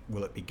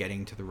 will it be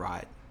getting to the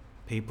right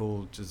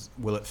people? Just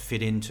will it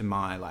fit into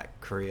my like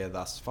career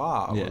thus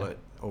far? Yeah.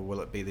 Will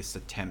it be this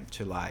attempt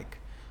to like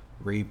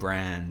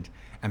rebrand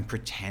and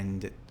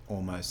pretend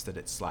almost that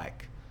it's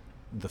like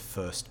the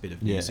first bit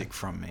of Yeah. music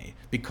from me,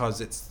 because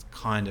it's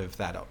kind of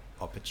that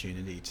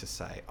opportunity to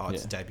say, oh,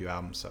 it's Yeah. a debut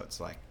album, so it's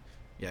like,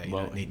 yeah, you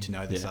Well, don't need to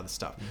know this yeah. other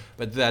stuff.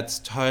 But that's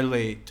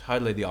totally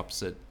the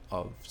opposite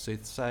of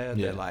Soothsayer.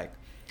 Yeah. They're like,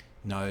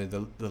 no,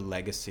 the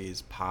legacy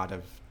is part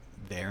of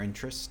their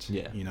interest,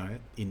 Yeah. you know,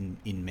 in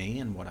me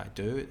and what I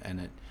do,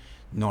 and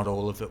not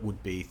all of it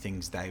would be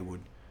things they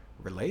would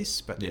release,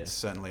 but Yeah. it's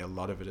certainly a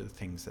lot of it are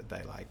things that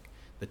they like,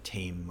 the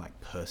team like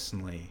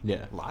personally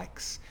Yeah.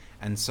 likes.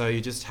 And so you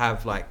just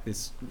have like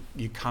this,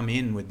 you come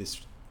in with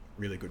this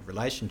really good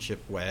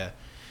relationship where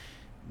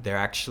they're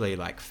actually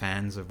like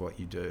fans of what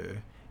you do,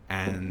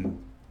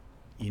 and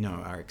you know,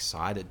 are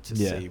excited to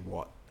Yeah. see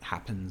what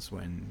happens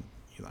when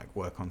you like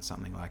work on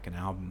something like an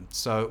album.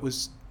 So it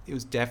was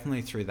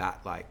definitely through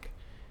that like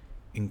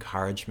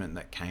encouragement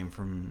that came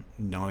from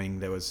knowing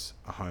there was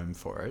a home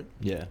for it.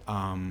 Yeah.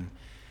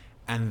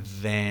 And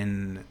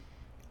then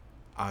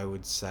I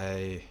would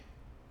say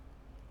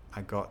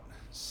I got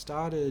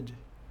started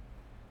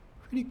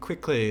pretty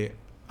quickly.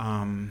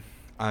 I'm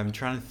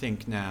trying to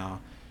think now.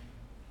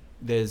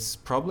 There's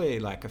probably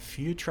like a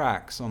few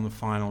tracks on the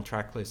final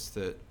track list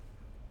that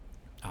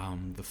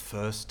the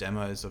first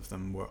demos of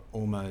them were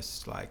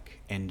almost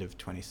like end of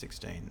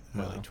 2016,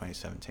 Wow. early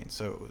 2017.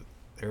 So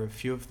there are a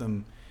few of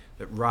them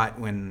that right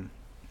when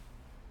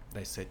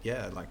they said,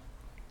 yeah, like,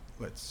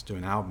 let's do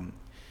an album,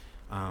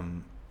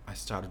 I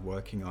started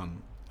working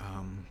on.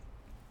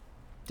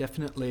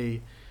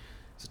 Definitely,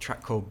 there's a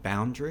track called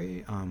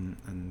Boundary, and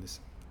this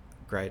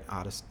great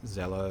artist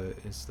Zello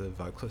is the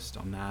vocalist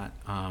on that.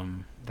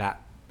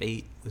 That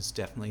beat was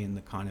definitely in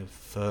the kind of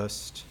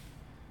first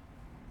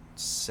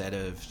set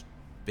of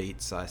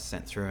beats I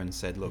sent through and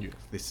said, look, Yeah.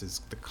 this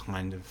is the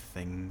kind of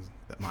thing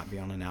that might be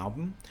on an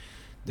album.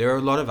 There are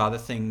a lot of other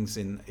things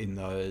in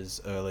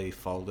those early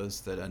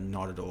folders that are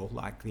not at all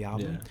like the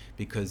album, Yeah.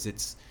 because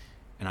it's,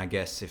 and I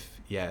guess if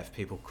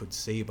people could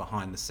see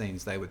behind the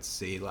scenes, they would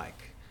see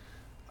like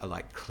a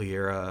like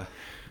clearer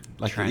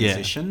Like,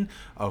 transition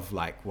of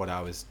like what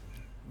I was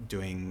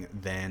doing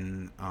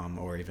then,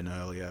 or even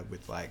earlier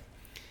with like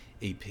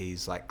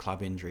EPs like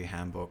Club Injury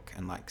Handbook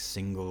and like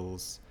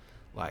singles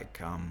like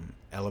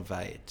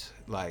Elevate.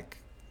 Like,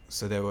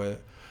 so there were,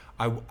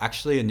 I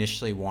actually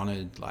initially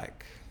wanted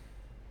like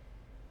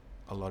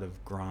a lot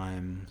of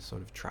grime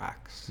sort of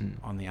tracks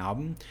on the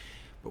album,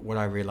 but what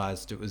I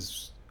realized, it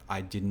was I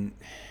didn't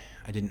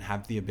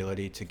have the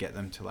ability to get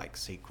them to like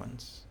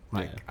sequence.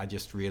 Like, Yeah. I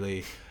just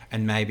really,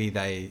 and maybe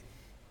they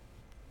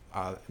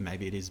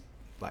maybe it is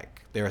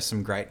like, there are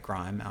some great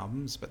grime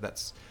albums, but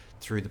that's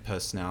through the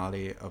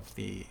personality of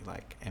the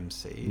like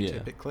MC Yeah.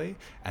 typically,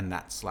 and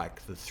that's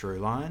like the through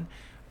line.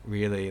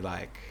 Really,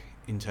 like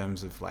in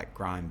terms of like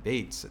grime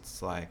beats,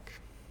 it's like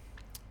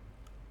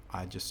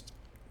I just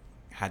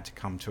had to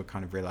come to a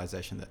kind of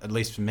realization that, at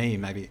least for me,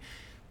 maybe,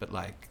 but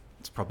like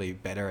it's probably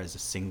better as a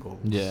singles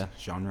Yeah.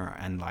 genre,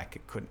 and like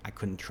I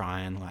couldn't try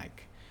and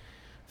like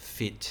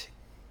fit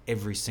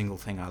every single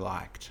thing I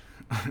liked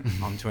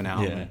onto an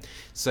album. Yeah.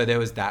 So there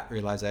was that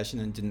realization,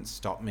 and it didn't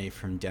stop me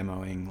from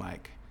demoing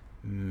like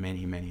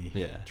many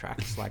Yeah.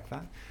 tracks like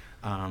that.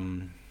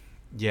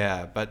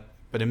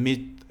 But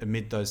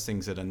amid those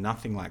things that are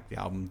nothing like the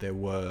album, there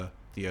were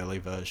the early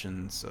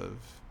versions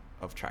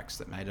of tracks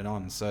that made it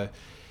on. So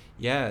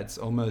yeah, it's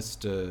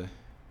almost a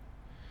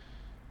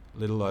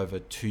little over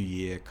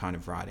 2-year kind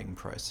of writing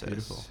process.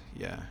 Beautiful.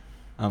 Yeah.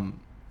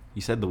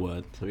 You said the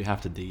word, so we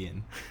have to dig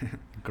in.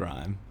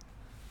 Grime.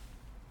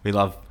 We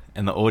love,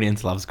 and the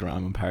audience loves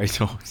grime and Parry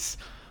Talks.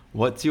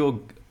 What's your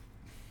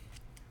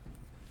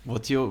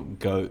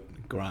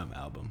GOAT grime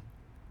album?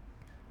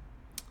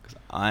 Because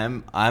I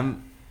am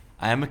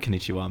a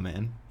Konnichiwa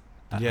man.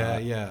 at Yeah,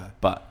 heart, yeah.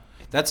 But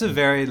That's a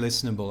very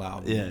listenable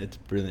album. yeah, it's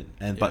brilliant.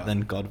 And Yeah. but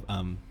then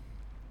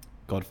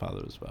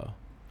Godfather as well.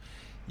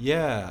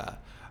 Yeah.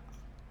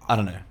 I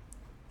don't know.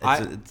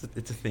 I-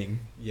 It's a thing.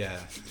 Yeah.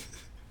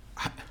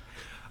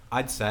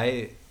 I'd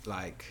say,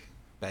 like,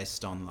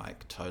 based on,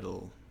 like,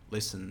 total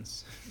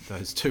listens,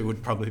 those two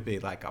would probably be,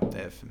 like, up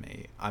there for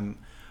me.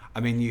 I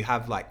mean, you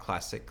have, like,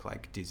 classic,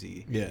 like,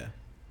 Dizzy Yeah.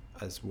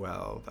 as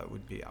well. That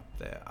would be up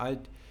there. I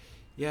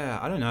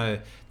don't know.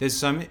 There's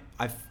so many...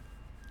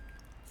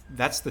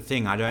 that's the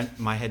thing.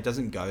 My head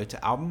doesn't go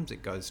to albums;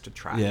 it goes to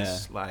tracks. Yeah.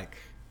 Like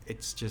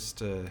it's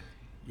just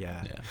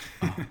yeah. Yeah.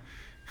 Oh.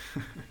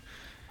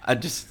 I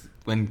just,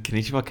 when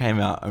Konnichiwa came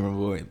out, I remember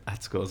we were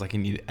at school, I was like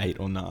in year 8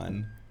 or 9,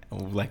 and we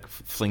were like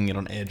flinging it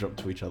on AirDrop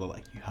to each other,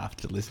 like, you have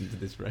to listen to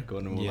this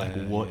record, and we're like,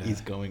 what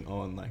is going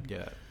on? Like,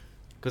 yeah.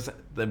 Because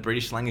the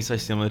British slang is so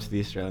similar to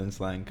the Australian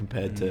slang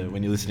compared to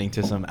when you're listening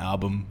to some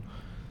album,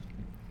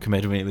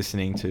 compared to when you're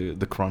listening to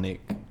The Chronic.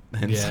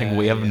 And it's like,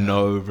 we have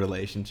no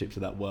relationship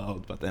to that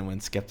world. But then when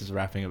Skepta's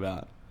rapping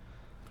about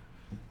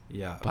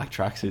black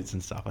tracksuits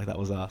and stuff, like, that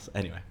was us.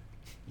 Anyway.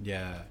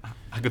 Yeah.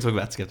 I could talk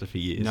about Skepta for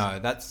years. No,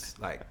 that's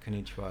like,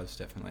 Konnichiwa is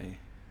definitely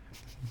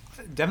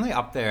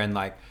up there. And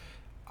like,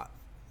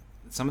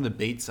 some of the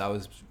beats I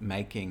was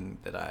making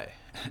that I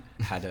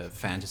had a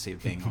fantasy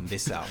of being on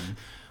this album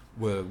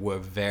were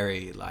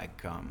very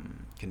like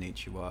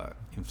Konnichiwa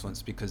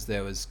influenced, because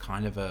there was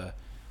kind of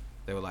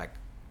they were like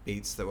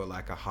beats that were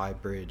like a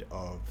hybrid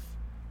of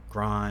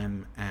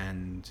grime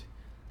and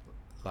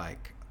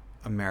like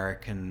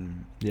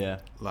American,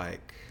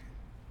 like,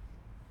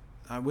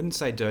 I wouldn't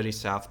say dirty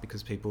South,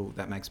 because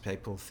that makes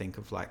people think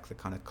of like the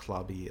kind of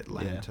clubby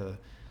Atlanta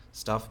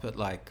stuff, but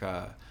like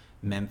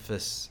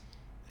Memphis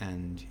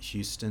and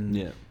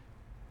Houston,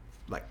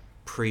 like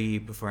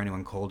before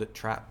anyone called it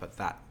trap, but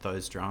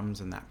those drums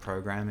and that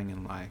programming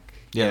and like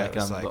like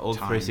the old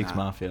 3-6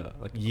 Mafia,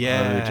 like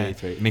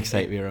OG3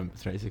 mixtape era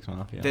 3-6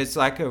 Mafia. There's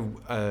like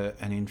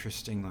an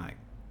interesting like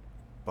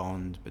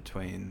bond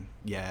between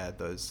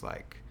those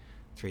like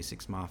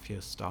 3-6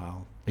 Mafia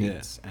style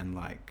beats and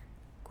like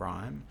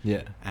grime,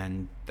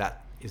 and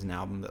that is an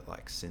album that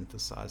like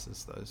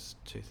synthesizes those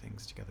two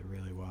things together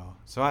really well.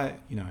 So I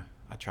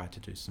tried to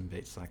do some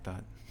beats like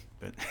that.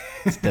 But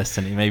it's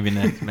destiny. Maybe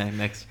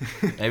next.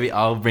 Maybe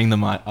I'll bring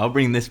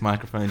this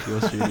microphone to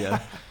your studio,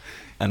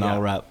 and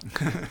I'll rap.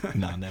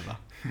 No, never.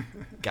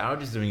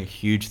 Garage is doing a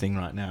huge thing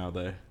right now,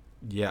 though.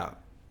 Yeah,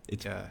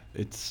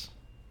 it's.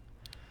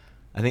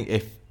 I think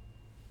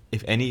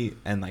if any,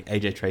 and like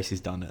AJ Tracy's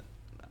done it,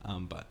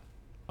 but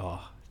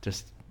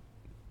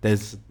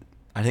there's.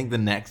 I think the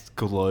next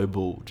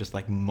global just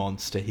like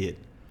monster hit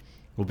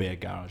will be a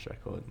Garage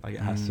record. Like, it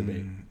has to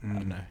be. I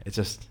don't know. It's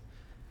just.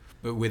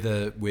 But with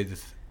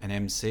an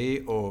MC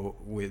or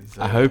with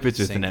I hope it's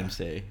with singer? an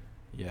MC.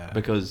 Yeah.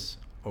 Because...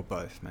 Or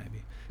both,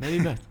 maybe.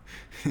 Maybe both.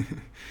 Who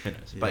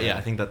knows? But yeah,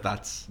 I think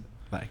that's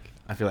like...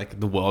 I feel like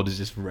the world is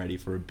just ready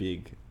for a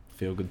big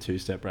feel-good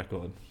two-step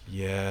record.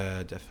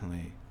 Yeah,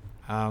 definitely.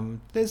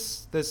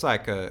 There's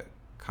like a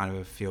kind of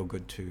a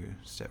feel-good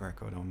two-step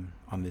record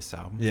on this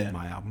album. Yeah.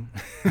 My album.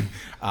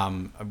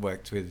 I've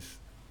worked with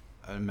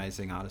an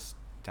amazing artist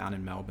down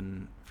in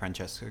Melbourne,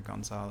 Francesca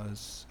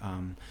Gonzalez.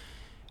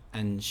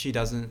 And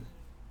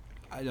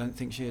I don't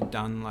think she had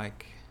done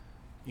like,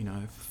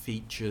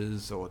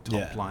 features or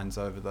top lines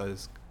over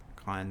those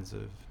kinds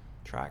of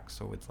tracks,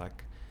 or with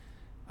like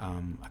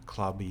a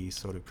clubby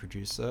sort of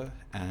producer.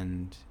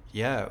 And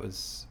it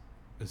was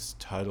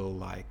total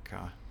like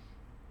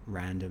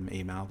random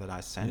email that I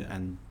sent,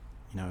 and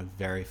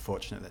very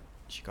fortunate that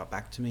she got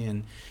back to me.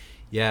 And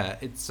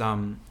it's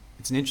an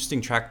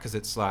interesting track because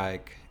it's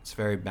like, it's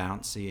very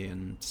bouncy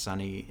and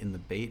sunny in the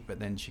beat, but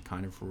then she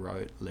kind of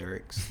wrote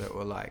lyrics that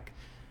were like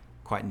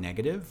quite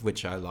negative,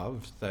 which I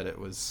loved. That it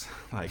was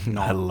like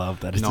not. I love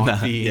that it's not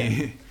not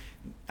the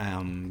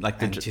like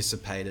the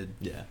anticipated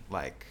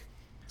like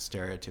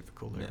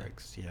stereotypical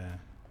lyrics.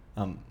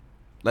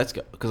 Let's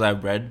go, because I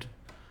read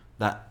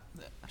that.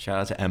 Shout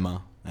out to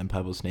Emma and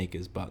Purple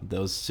Sneakers, but there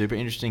was super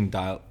interesting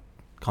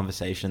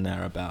conversation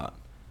there about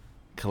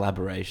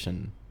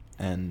collaboration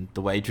and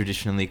the way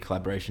traditionally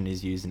collaboration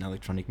is used in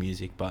electronic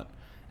music,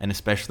 and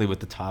especially with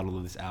the title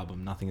of this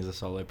album, Nothing is a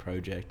Solo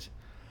Project.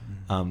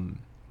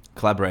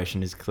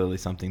 Collaboration is clearly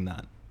something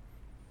that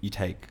you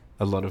take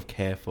a lot of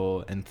care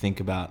for and think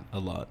about a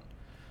lot.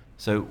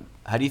 So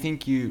how do you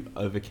think you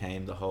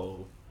overcame the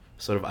whole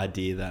sort of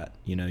idea that,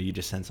 you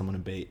just send someone a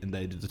beat and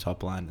they do the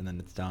top line and then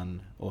it's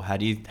done? Or how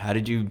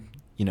did you,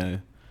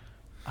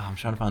 I'm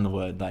trying to find the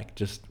word, like,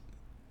 just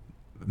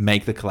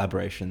make the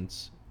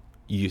collaborations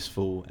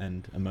useful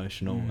and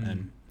emotional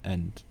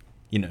and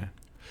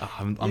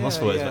I'm lost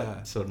for words,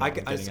 but sort of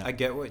I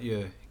get what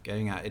you're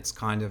getting at. It's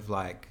kind of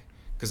like,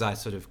 because I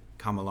sort of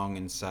come along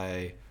and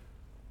say,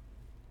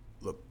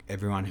 look,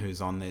 everyone who's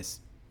on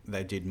this,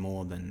 they did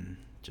more than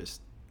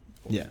just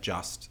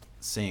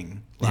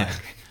sing, like,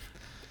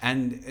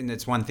 and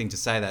it's one thing to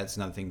say that, it's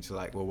another thing to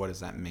like, well, what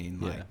does that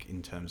mean, like,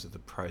 in terms of the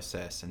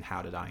process, and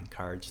how did I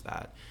encourage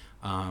that?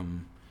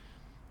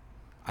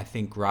 I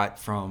think right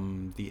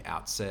from the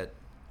outset,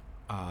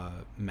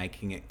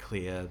 making it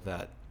clear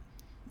that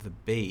the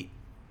beat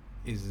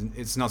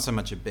it's not so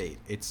much a beat,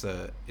 it's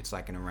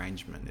like an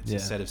arrangement, it's a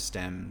set of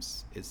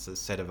stems, it's a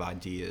set of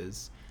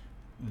ideas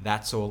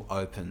that's all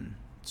open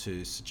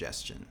to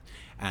suggestion.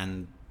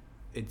 And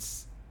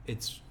it's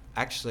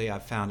actually, I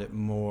found it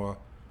more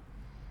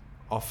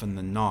often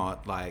than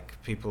not,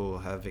 like, people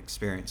have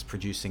experienced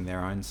producing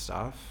their own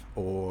stuff,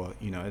 or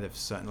they've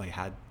certainly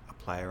had a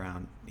play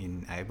around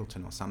in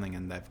Ableton or something,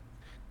 and they've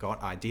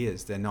got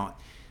ideas. They're not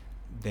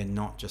they're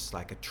not just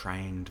like a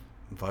trained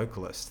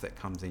vocalist that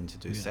comes in to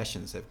do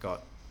sessions. They've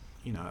got,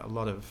 you know, a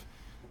lot of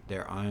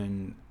their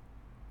own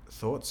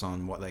thoughts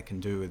on what they can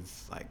do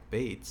with like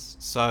beats.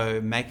 So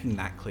making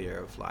that clear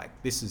of like,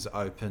 this is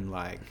open,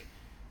 like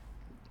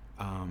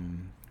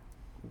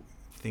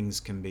things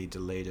can be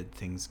deleted,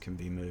 things can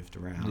be moved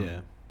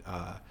around.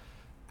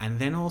 And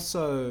then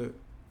also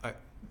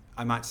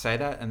I might say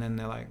that, and then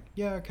they're like,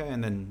 yeah, okay,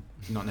 and then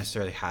not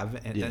necessarily have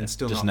it, and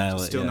still just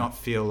not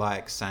feel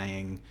like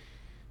saying,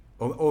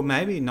 or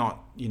maybe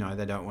not, you know,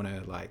 they don't want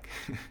to like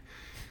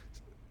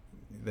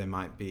they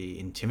might be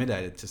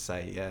intimidated to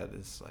say, yeah,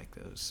 there's like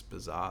this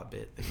bizarre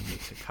bit that you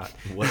need to cut.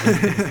 What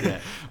is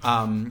this?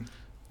 Yeah.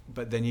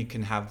 But then you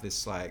can have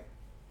this like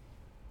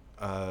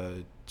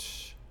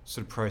sort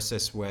of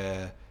process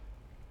where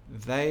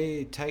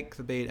they take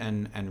the beat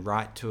and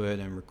write to it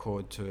and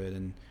record to it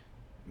and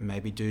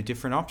maybe do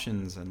different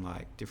options and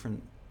like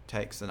different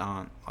takes that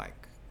aren't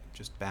like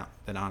just that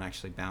aren't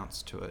actually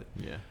bounced to it.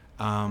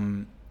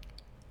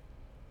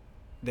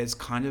 There's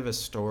kind of a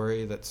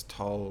story that's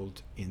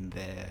told in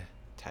their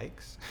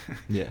takes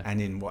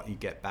and in what you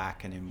get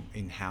back and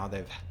in how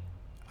they've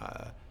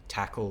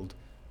tackled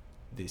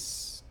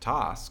this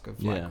task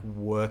of like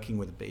working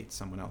with a beat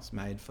someone else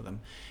made for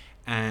them.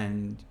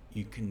 And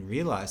you can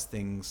realize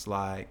things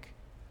like,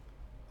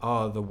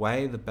 oh, the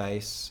way the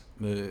bass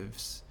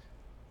moves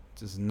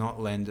does not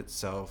lend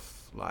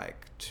itself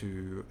like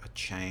to a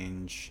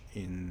change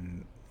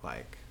in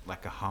like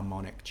a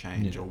harmonic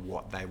change or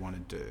what they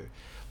want to do.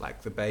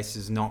 Like the bass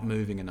is not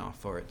moving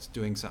enough, or it's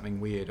doing something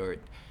weird, or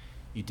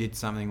you did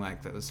something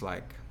like that was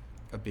like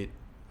a bit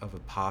of a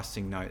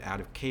passing note out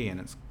of key, and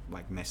it's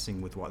like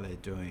messing with what they're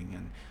doing.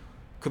 And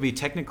it could be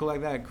technical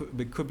like that.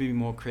 It could be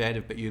more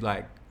creative, but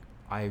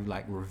I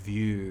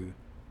review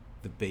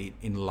the beat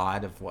in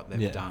light of what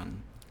they've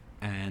done.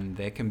 And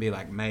there can be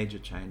like major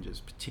changes,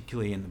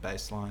 particularly in the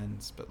bass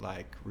lines, but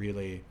like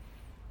really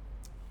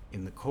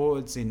in the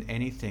chords, in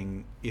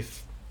anything.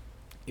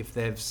 If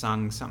they've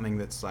sung something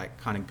that's like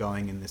kind of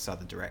going in this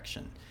other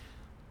direction,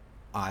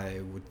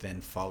 I would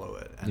then follow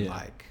it. And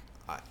like,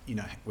 you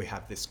know, we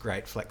have this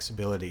great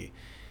flexibility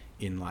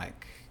in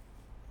like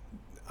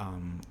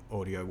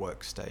audio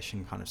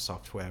workstation kind of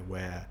software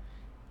where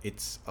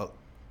it's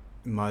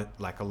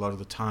like a lot of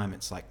the time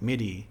it's like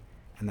MIDI,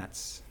 and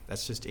that's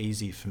just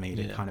easy for me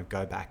to kind of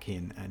go back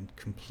in and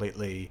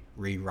completely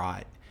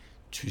rewrite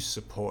to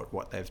support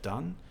what they've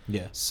done.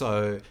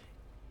 So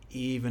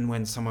even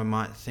when someone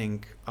might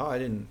think, oh, I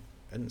didn't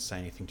say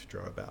anything to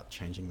Joe about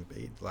changing the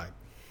beat, like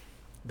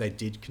they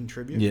did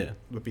contribute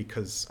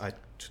because I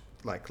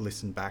like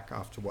listened back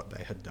after what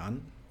they had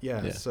done.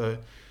 So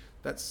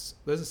those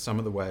are some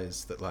of the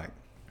ways that like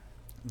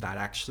that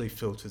actually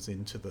filters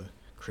into the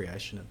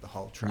creation of the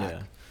whole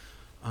track.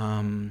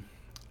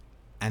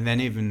 And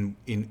then even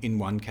in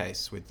one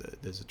case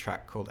there's a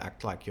track called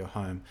Act Like You're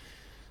Home.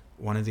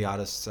 One of the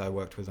artists I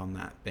worked with on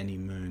that, Benny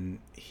Moon,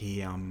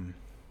 he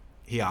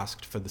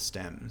asked for the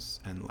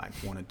stems and like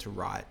wanted to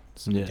write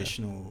some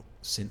additional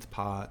synth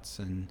parts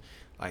and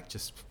like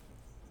just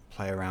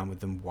play around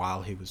with them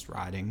while he was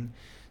writing.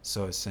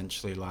 So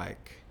essentially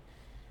like,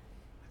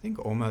 I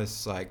think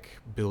almost like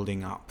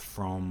building up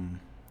from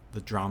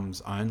the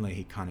drums only,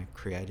 he kind of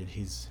created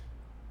his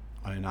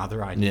own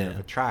other idea of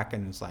a track,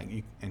 and it's like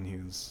he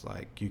was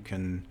like, you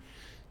can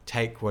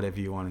take whatever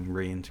you want and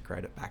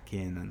reintegrate it back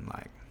in, and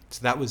like,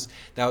 so that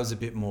was a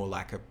bit more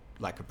like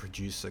a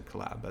producer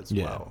collab as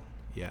well.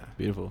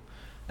 Beautiful.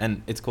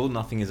 And it's called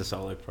Nothing Is a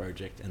Solo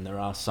Project, and there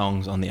are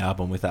songs on the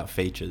album without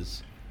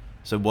features.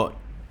 So what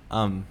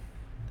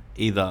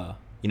either,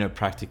 you know,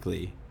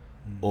 practically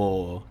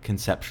or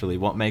conceptually,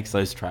 what makes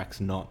those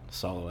tracks not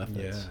solo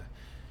efforts?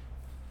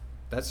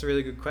 That's a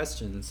really good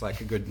question. It's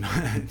like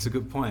it's a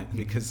good point,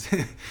 because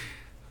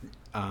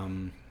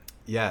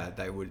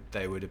they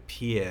would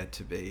appear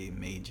to be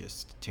me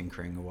just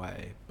tinkering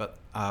away. But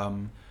I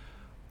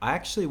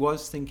actually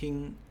was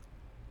thinking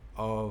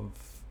of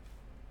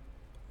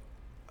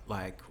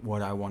like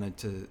what I wanted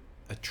to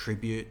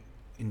attribute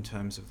in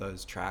terms of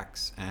those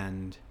tracks,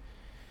 and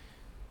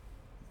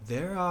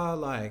there are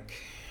like,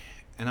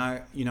 and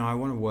I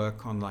want to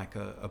work on like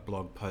a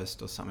blog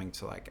post or something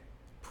to like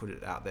put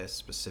it out there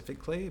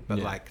specifically, but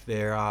like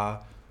there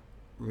are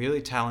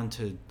really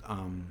talented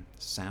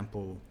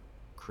sample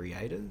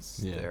creators.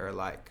 There are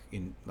like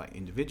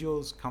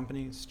individuals,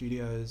 companies,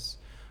 studios.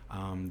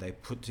 They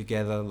put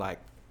together like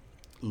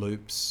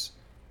loops,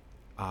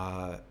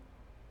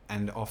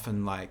 and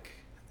often like,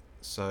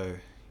 so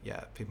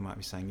people might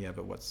be saying,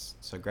 but what's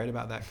so great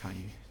about that? Can't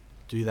you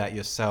do that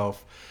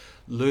yourself?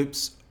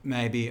 Loops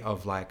maybe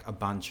of like a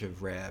bunch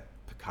of rare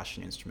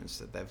percussion instruments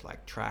that they've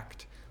like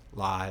tracked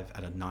live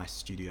at a nice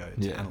studio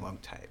to analog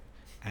tape,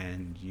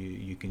 and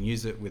you can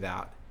use it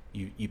without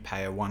you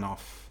pay a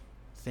one-off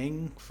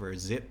thing for a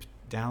zip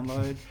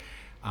download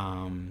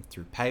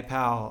through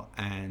PayPal,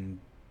 and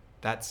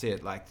that's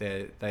it. Like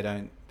they're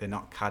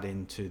not cut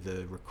into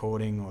the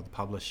recording or the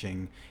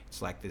publishing.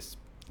 It's like this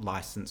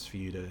license for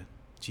you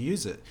to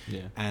use it.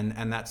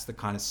 And that's the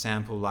kind of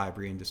sample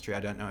library industry. I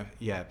don't know,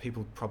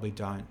 people probably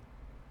don't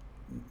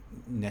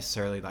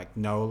necessarily like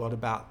know a lot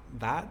about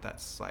that.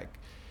 That's like,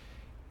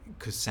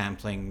 because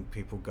sampling,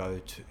 people go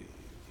to,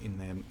 in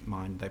their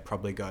mind, they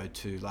probably go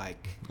to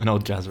like an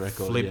old jazz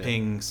record,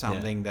 flipping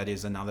something that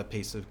is another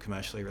piece of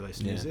commercially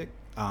released music.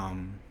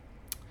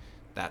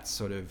 That's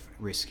sort of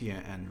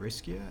riskier and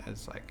riskier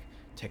as like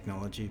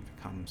technology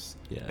becomes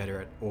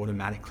better at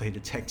automatically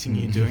detecting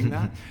you doing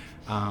that.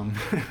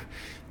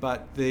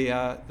 But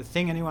the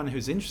thing anyone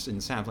who's interested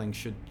in sampling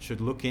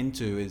should look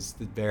into is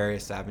the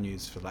various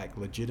avenues for like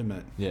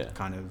legitimate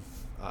kind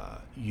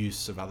of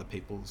use of other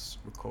people's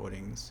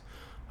recordings.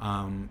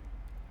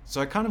 So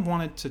I kind of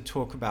wanted to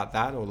talk about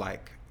that, or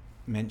like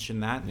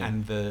mention that.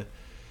 And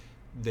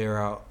there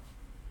are,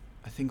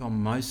 I think on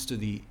most of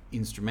the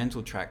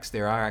instrumental tracks,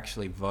 there are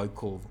actually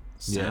vocal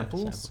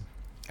samples.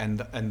 And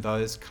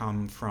those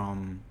come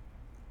from,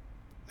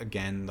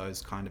 again,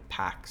 those kind of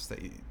packs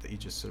that you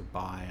just sort of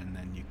buy, and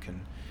then you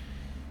can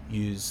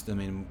use them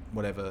in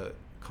whatever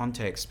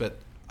context. But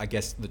I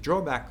guess the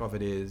drawback of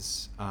it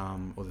is,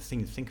 or the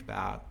thing to think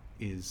about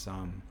is,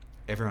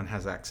 everyone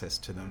has access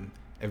to them.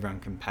 Everyone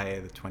can pay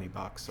the $20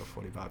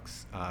 or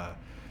 $40.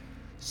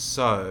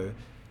 So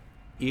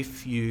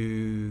if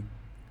you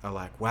are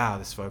like, wow,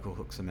 this vocal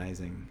hook's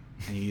amazing,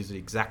 and you use it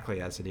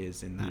exactly as it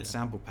is in that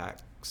sample pack,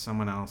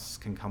 someone else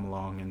can come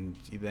along, and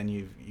then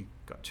you've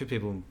got two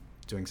people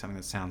doing something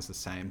that sounds the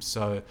same.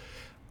 So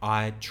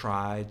I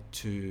tried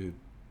to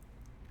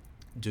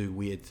do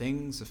weird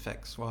things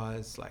effects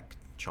wise, like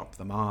chop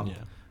them up.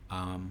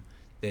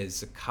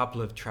 There's a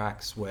couple of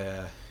tracks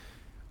where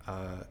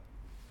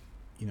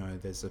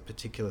there's a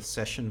particular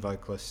session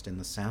vocalist in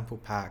the sample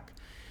pack,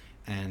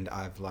 and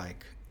I've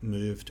like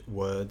moved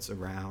words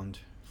around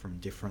from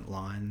different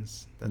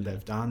lines that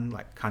they've done,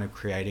 like kind of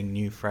creating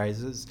new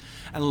phrases.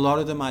 And a lot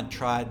of them I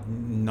tried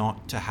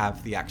not to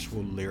have the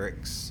actual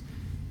lyrics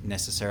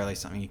necessarily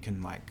something you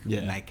can like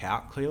make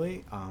out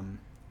clearly.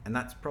 And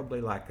that's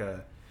probably like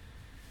a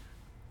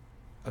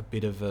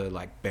bit of a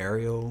like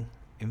Burial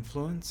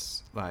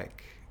influence,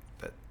 like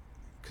that,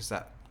 because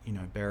that,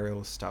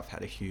 Burial stuff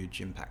had a huge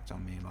impact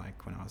on me,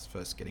 like when I was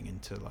first getting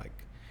into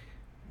like,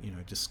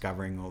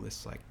 discovering all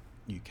this like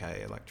UK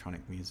electronic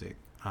music.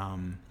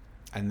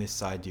 And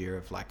this idea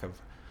of like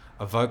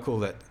a vocal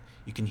that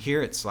you can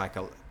hear, it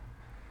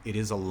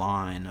is a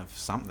line of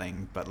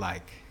something, but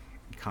like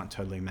you can't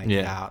totally make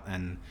it out.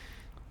 And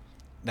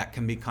that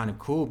can be kind of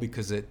cool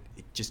because it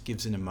just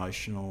gives an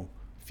emotional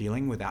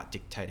feeling without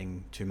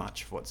dictating too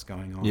much of what's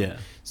going on.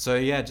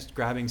 So just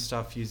grabbing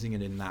stuff, using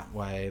it in that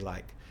way,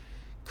 like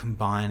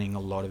combining a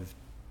lot of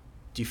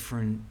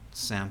different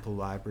sample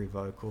library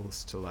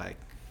vocals to like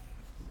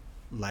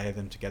layer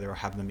them together or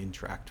have them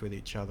interact with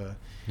each other.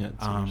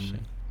 That's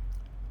interesting.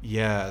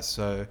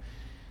 So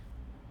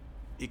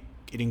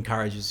it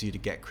encourages you to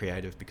get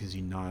creative because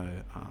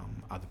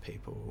other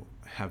people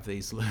have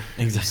these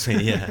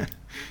Exactly,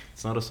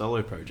 It's not a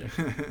solo project.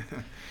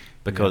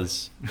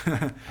 Because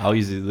I'll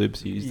use the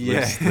loops, you use the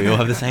loops. We all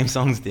have the same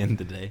songs at the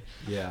end of the day.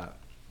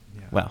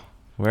 Wow,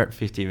 we're at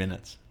 50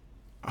 minutes.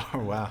 Oh,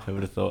 wow. Who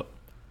would have thought?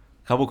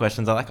 A couple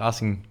questions I like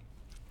asking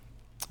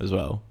as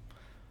well.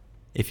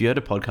 If you had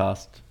a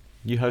podcast,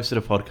 you hosted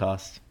a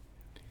podcast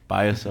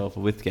by yourself or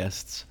with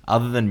guests,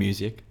 other than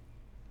music,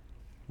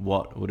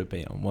 what would it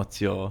be on? What's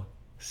your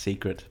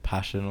secret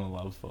passion or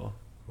love for?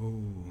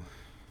 Ooh,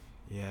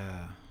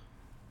 yeah,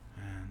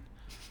 man.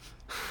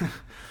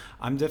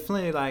 I'm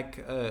definitely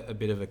like a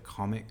bit of a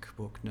comic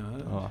book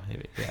nerd. Oh,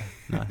 yeah,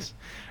 nice.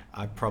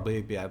 I'd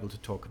probably be able to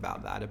talk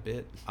about that a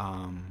bit.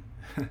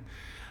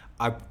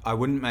 I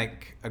wouldn't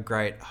make a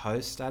great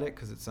host at it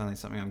because it's only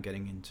something I'm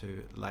getting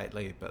into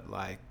lately, but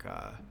like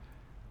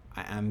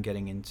I am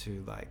getting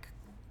into like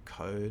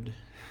code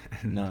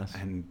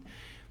and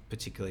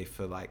particularly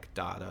for like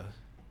data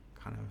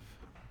kind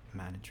of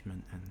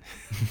management and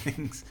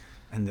things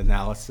and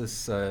analysis.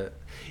 So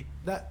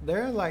that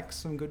there are like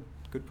some good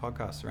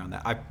podcasts around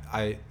that.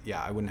 I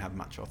wouldn't have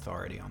much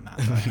authority on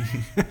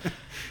that.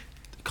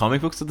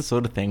 Comic books are the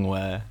sort of thing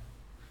where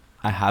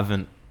I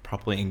haven't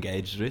properly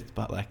engaged with,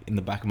 but like in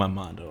the back of my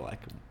mind, or like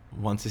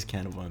once this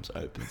can of worms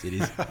opens, it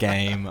is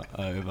game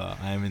over.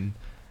 I'm in.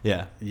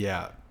 Yeah,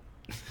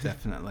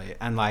 definitely.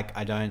 And like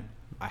I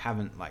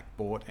haven't like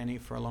bought any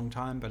for a long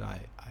time, but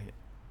I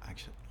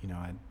actually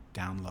I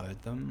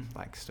download them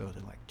like still to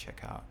like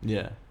check out.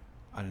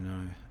 I don't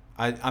know.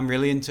 I'm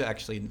really into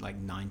actually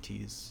like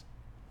 90s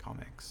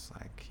comics,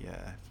 like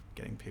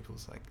getting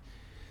people's like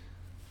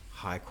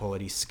high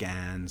quality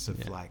scans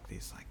of like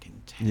these like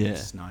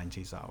intense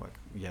 90s artwork.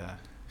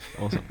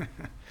 Awesome.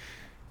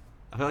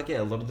 I feel like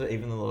a lot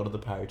of the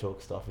Parry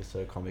Talk stuff is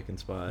so comic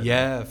inspired.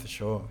 Yeah, for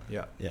sure.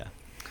 Yeah.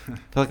 I feel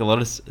like a lot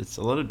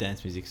of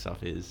dance music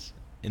stuff is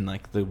in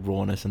like the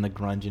rawness and the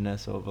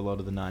grunginess of a lot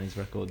of the 90s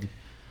record.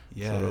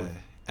 Sort of.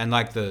 And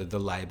like the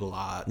label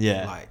art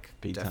like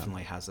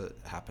definitely has it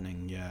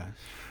happening.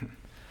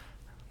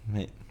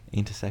 Mate,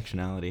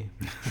 intersectionality.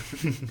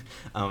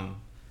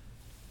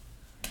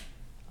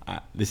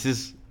 This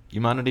is,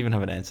 you might not even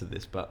have an answer to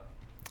this, but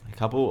a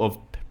couple of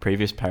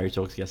previous Parry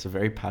Talks guests are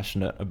very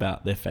passionate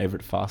about their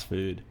favourite fast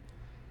food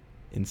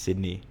in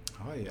Sydney.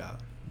 Oh yeah.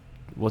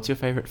 What's your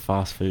favorite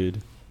fast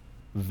food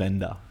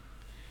vendor?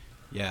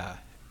 Yeah.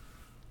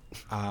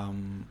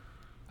 I'm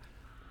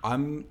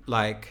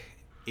like,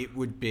 it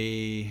would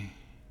be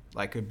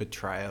like a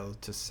betrayal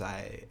to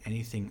say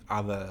anything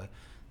other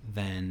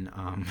than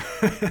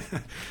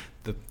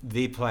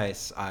the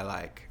place I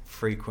like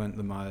frequent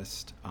the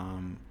most. I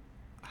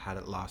had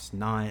it last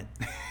night.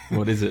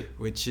 What is it?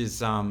 Which is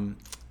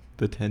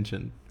The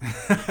tension.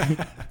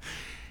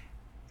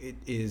 it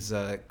is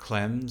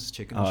Clem's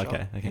Chicken Oh, Shop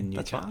okay. in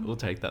That's Newtown. fine. We'll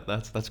take that.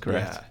 That's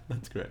correct. Yeah.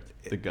 That's correct.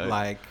 The goat.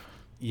 Like,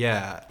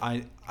 yeah,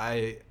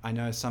 I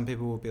know some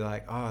people will be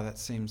like, oh, that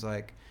seems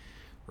like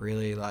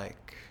really like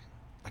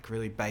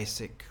really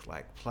basic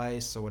like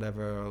place or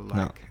whatever.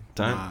 Like,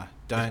 don't.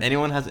 Don't. If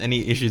anyone has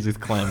any issues with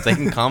clams, they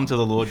can come to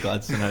the Lord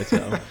Gladstone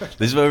Hotel.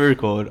 This is where we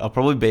record.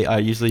 I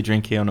usually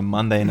drink here on a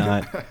Monday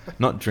night.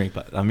 Not drink,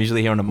 but I'm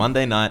usually here on a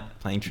Monday night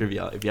playing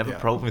trivia. If you have a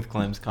problem with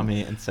clams, come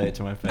here and say it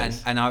to my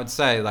face. And I would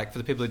say, like, for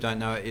the people who don't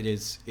know, it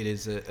is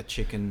a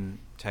chicken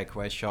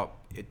takeaway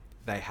shop.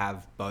 They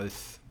have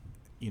both,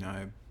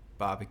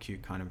 barbecue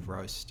kind of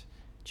roast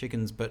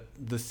chickens, but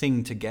the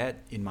thing to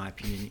get, in my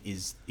opinion,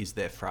 is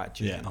their fried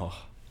chicken. Yeah. Oh.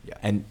 Yeah.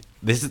 And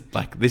this is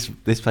like this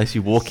place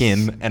you walk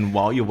in, and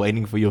while you're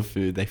waiting for your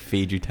food, they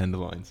feed you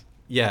tenderloins.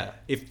 Yeah.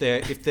 If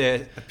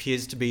there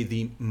appears to be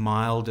the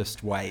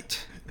mildest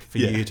wait for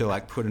you to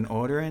like put an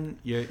order in,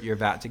 you're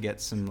about to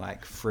get some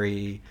like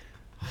free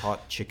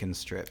hot chicken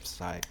strips.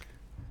 Like,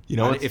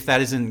 if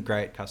that isn't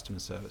great customer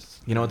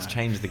service. You know what's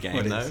changed the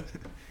game though?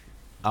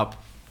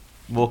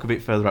 Walk a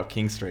bit further up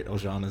King Street,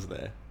 Oljana's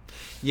there.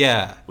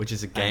 Yeah, which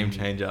is a game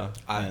changer.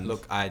 I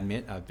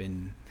admit I've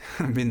been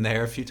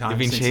there a few times. You've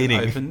been since cheating.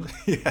 It opened.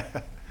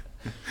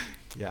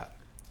 Yeah.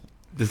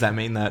 Does that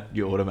mean that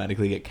you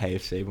automatically get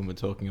KFC when we're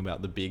talking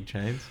about the big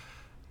chains,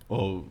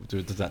 or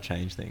does that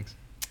change things?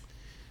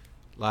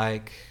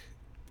 Like,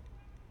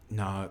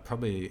 no,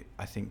 probably.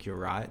 I think you're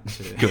right.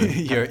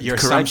 Good. Your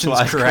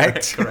assumption's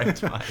correct.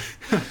 Correct.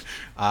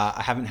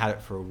 I haven't had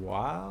it for a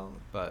while,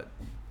 but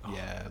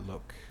yeah,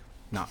 look.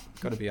 No,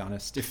 got to be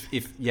honest.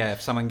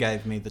 If someone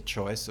gave me the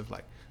choice of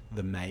like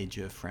the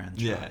major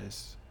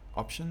franchise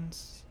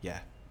options,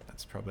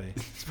 that's probably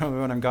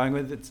what I'm going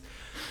with. It's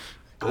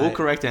all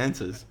correct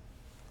answers.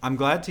 I'm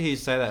glad to hear you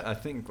say that. I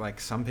think like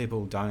some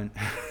people don't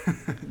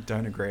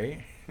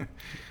agree.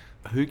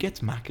 Who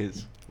gets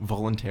Macca's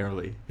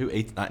voluntarily? Who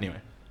eats that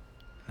anyway?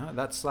 No,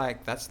 that's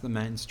the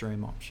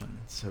mainstream option.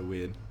 It's so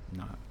weird.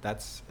 No,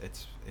 it's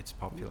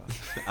popular.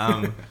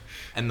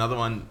 Another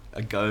one,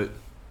 a goat.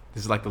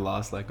 This is like the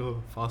last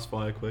fast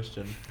fire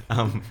question.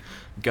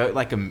 Goat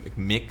like a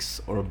mix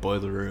or a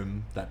boiler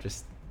room that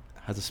just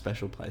has a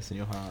special place in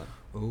your heart.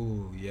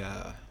 Ooh,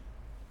 yeah.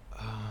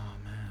 Oh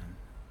man.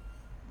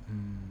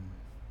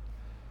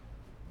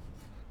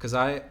 Because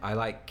I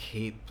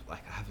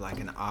have like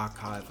an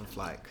archive of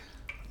like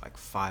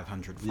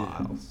 500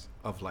 files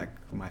of like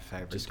my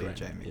favorite Just DJ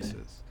great,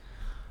 mixes.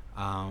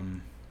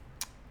 Wow.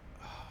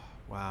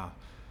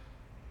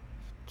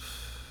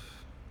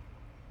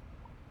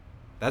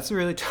 That's a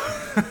really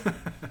tough.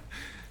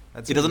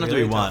 It doesn't have to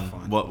be one.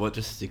 What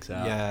just sticks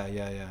out?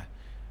 Yeah.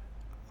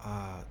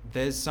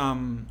 There's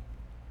so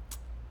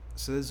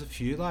there's a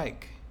few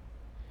like.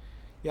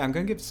 Yeah, I'm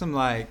gonna give some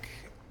like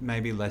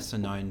maybe lesser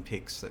known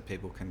picks that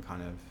people can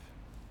kind of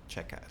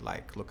check out,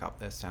 like look up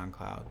their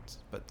SoundClouds.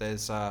 But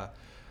there's a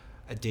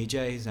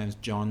DJ. His name's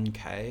John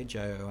K,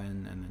 Jon,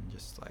 and then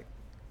just like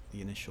the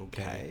initial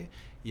K.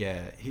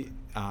 Yeah,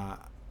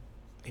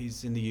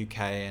 he's in the UK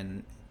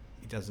and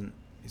he's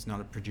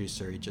not a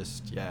producer. He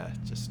just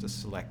a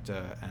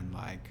selector, and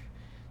like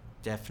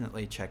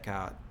definitely check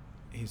out.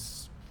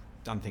 He's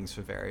done things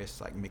for various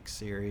like mix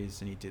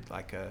series, and he did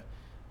like a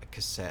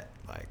cassette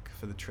like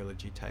for the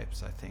trilogy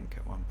tapes, I think,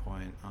 at one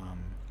point.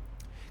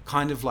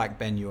 Kind of like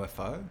Ben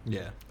UFO.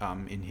 Yeah.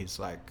 In his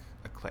like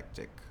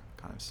eclectic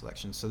kind of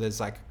selection. So there's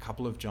like a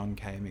couple of John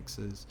K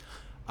mixes.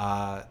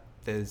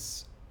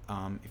 There's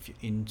if you're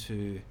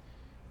into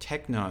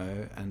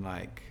techno and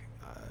like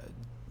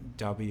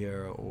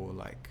dubbier or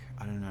like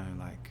I don't know,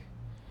 like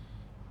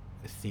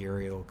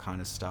ethereal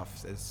kind of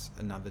stuff, there's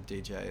another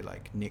DJ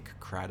like Nick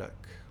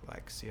Craddock,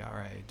 like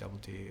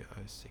CRADDOCK.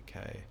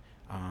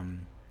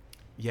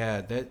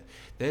 Yeah,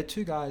 they're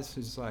two guys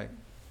whose like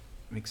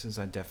mixes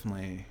I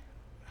definitely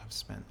have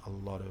spent a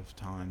lot of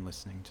time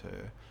listening to.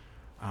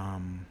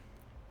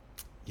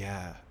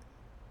 Yeah.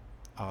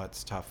 Oh,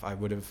 it's tough. I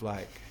would have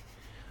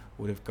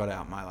got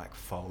out my like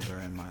folder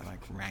and my like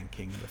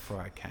ranking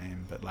before I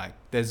came, but like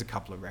there's a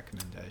couple of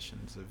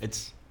recommendations of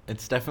It's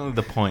definitely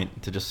the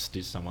point to just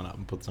stitch someone up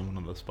and put someone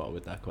on the spot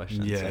with that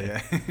question.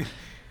 Yeah.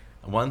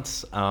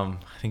 Once, I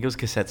think it was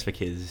Cassettes for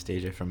Kids, this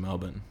DJ from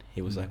Melbourne.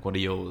 He was like, "What are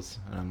yours?"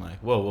 And I'm like,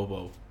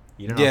 "Whoa.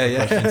 You don't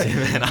ask the questions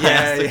here, man. I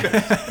asked the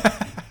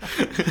question."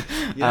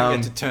 You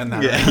don't get to turn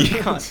that around. You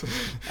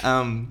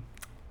can't.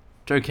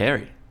 Joe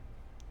Carey.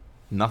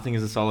 Nothing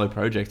is a solo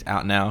project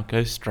out now.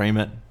 Go stream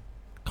it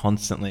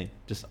constantly,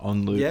 just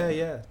on loop.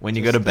 Yeah. When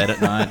you go to bed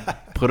at night,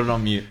 put it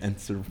on mute and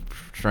sort of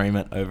stream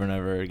it over and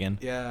over again.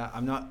 Yeah,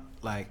 I'm not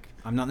like,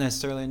 I'm not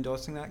necessarily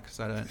endorsing that because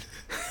I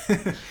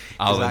don't.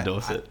 I'll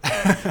endorse it.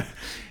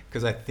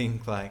 Because I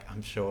think, like,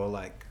 I'm sure,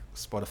 like,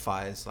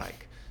 Spotify is,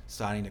 like,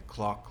 starting to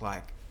clock,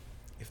 like,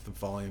 if the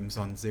volume's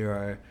on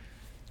 0,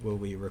 will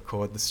we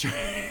record the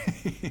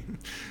stream?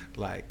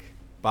 Like,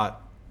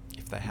 but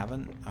if they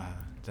haven't,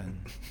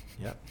 then,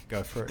 yep,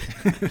 go for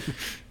it.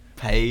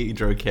 Pay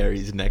Drew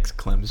Carey's next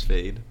Clem's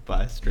feed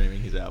by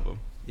streaming his album.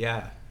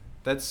 Yeah,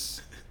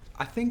 that's,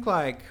 I think,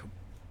 like,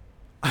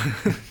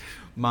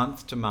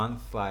 month to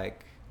month,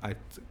 like, I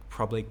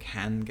probably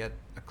can get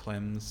a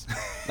Clem's.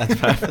 That's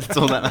perfect. That's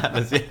all that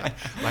matters. Yeah,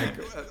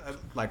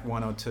 like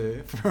 1 or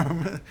 2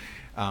 from,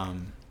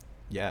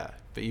 yeah.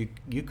 But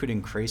you could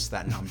increase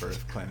that number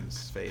of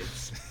Clem's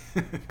feeds.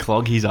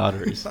 Clog his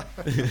arteries.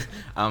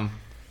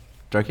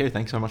 Drew Carey,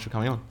 thanks so much for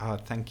coming on.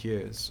 Thank you.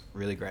 It's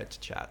really great to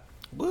chat.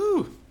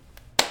 Woo!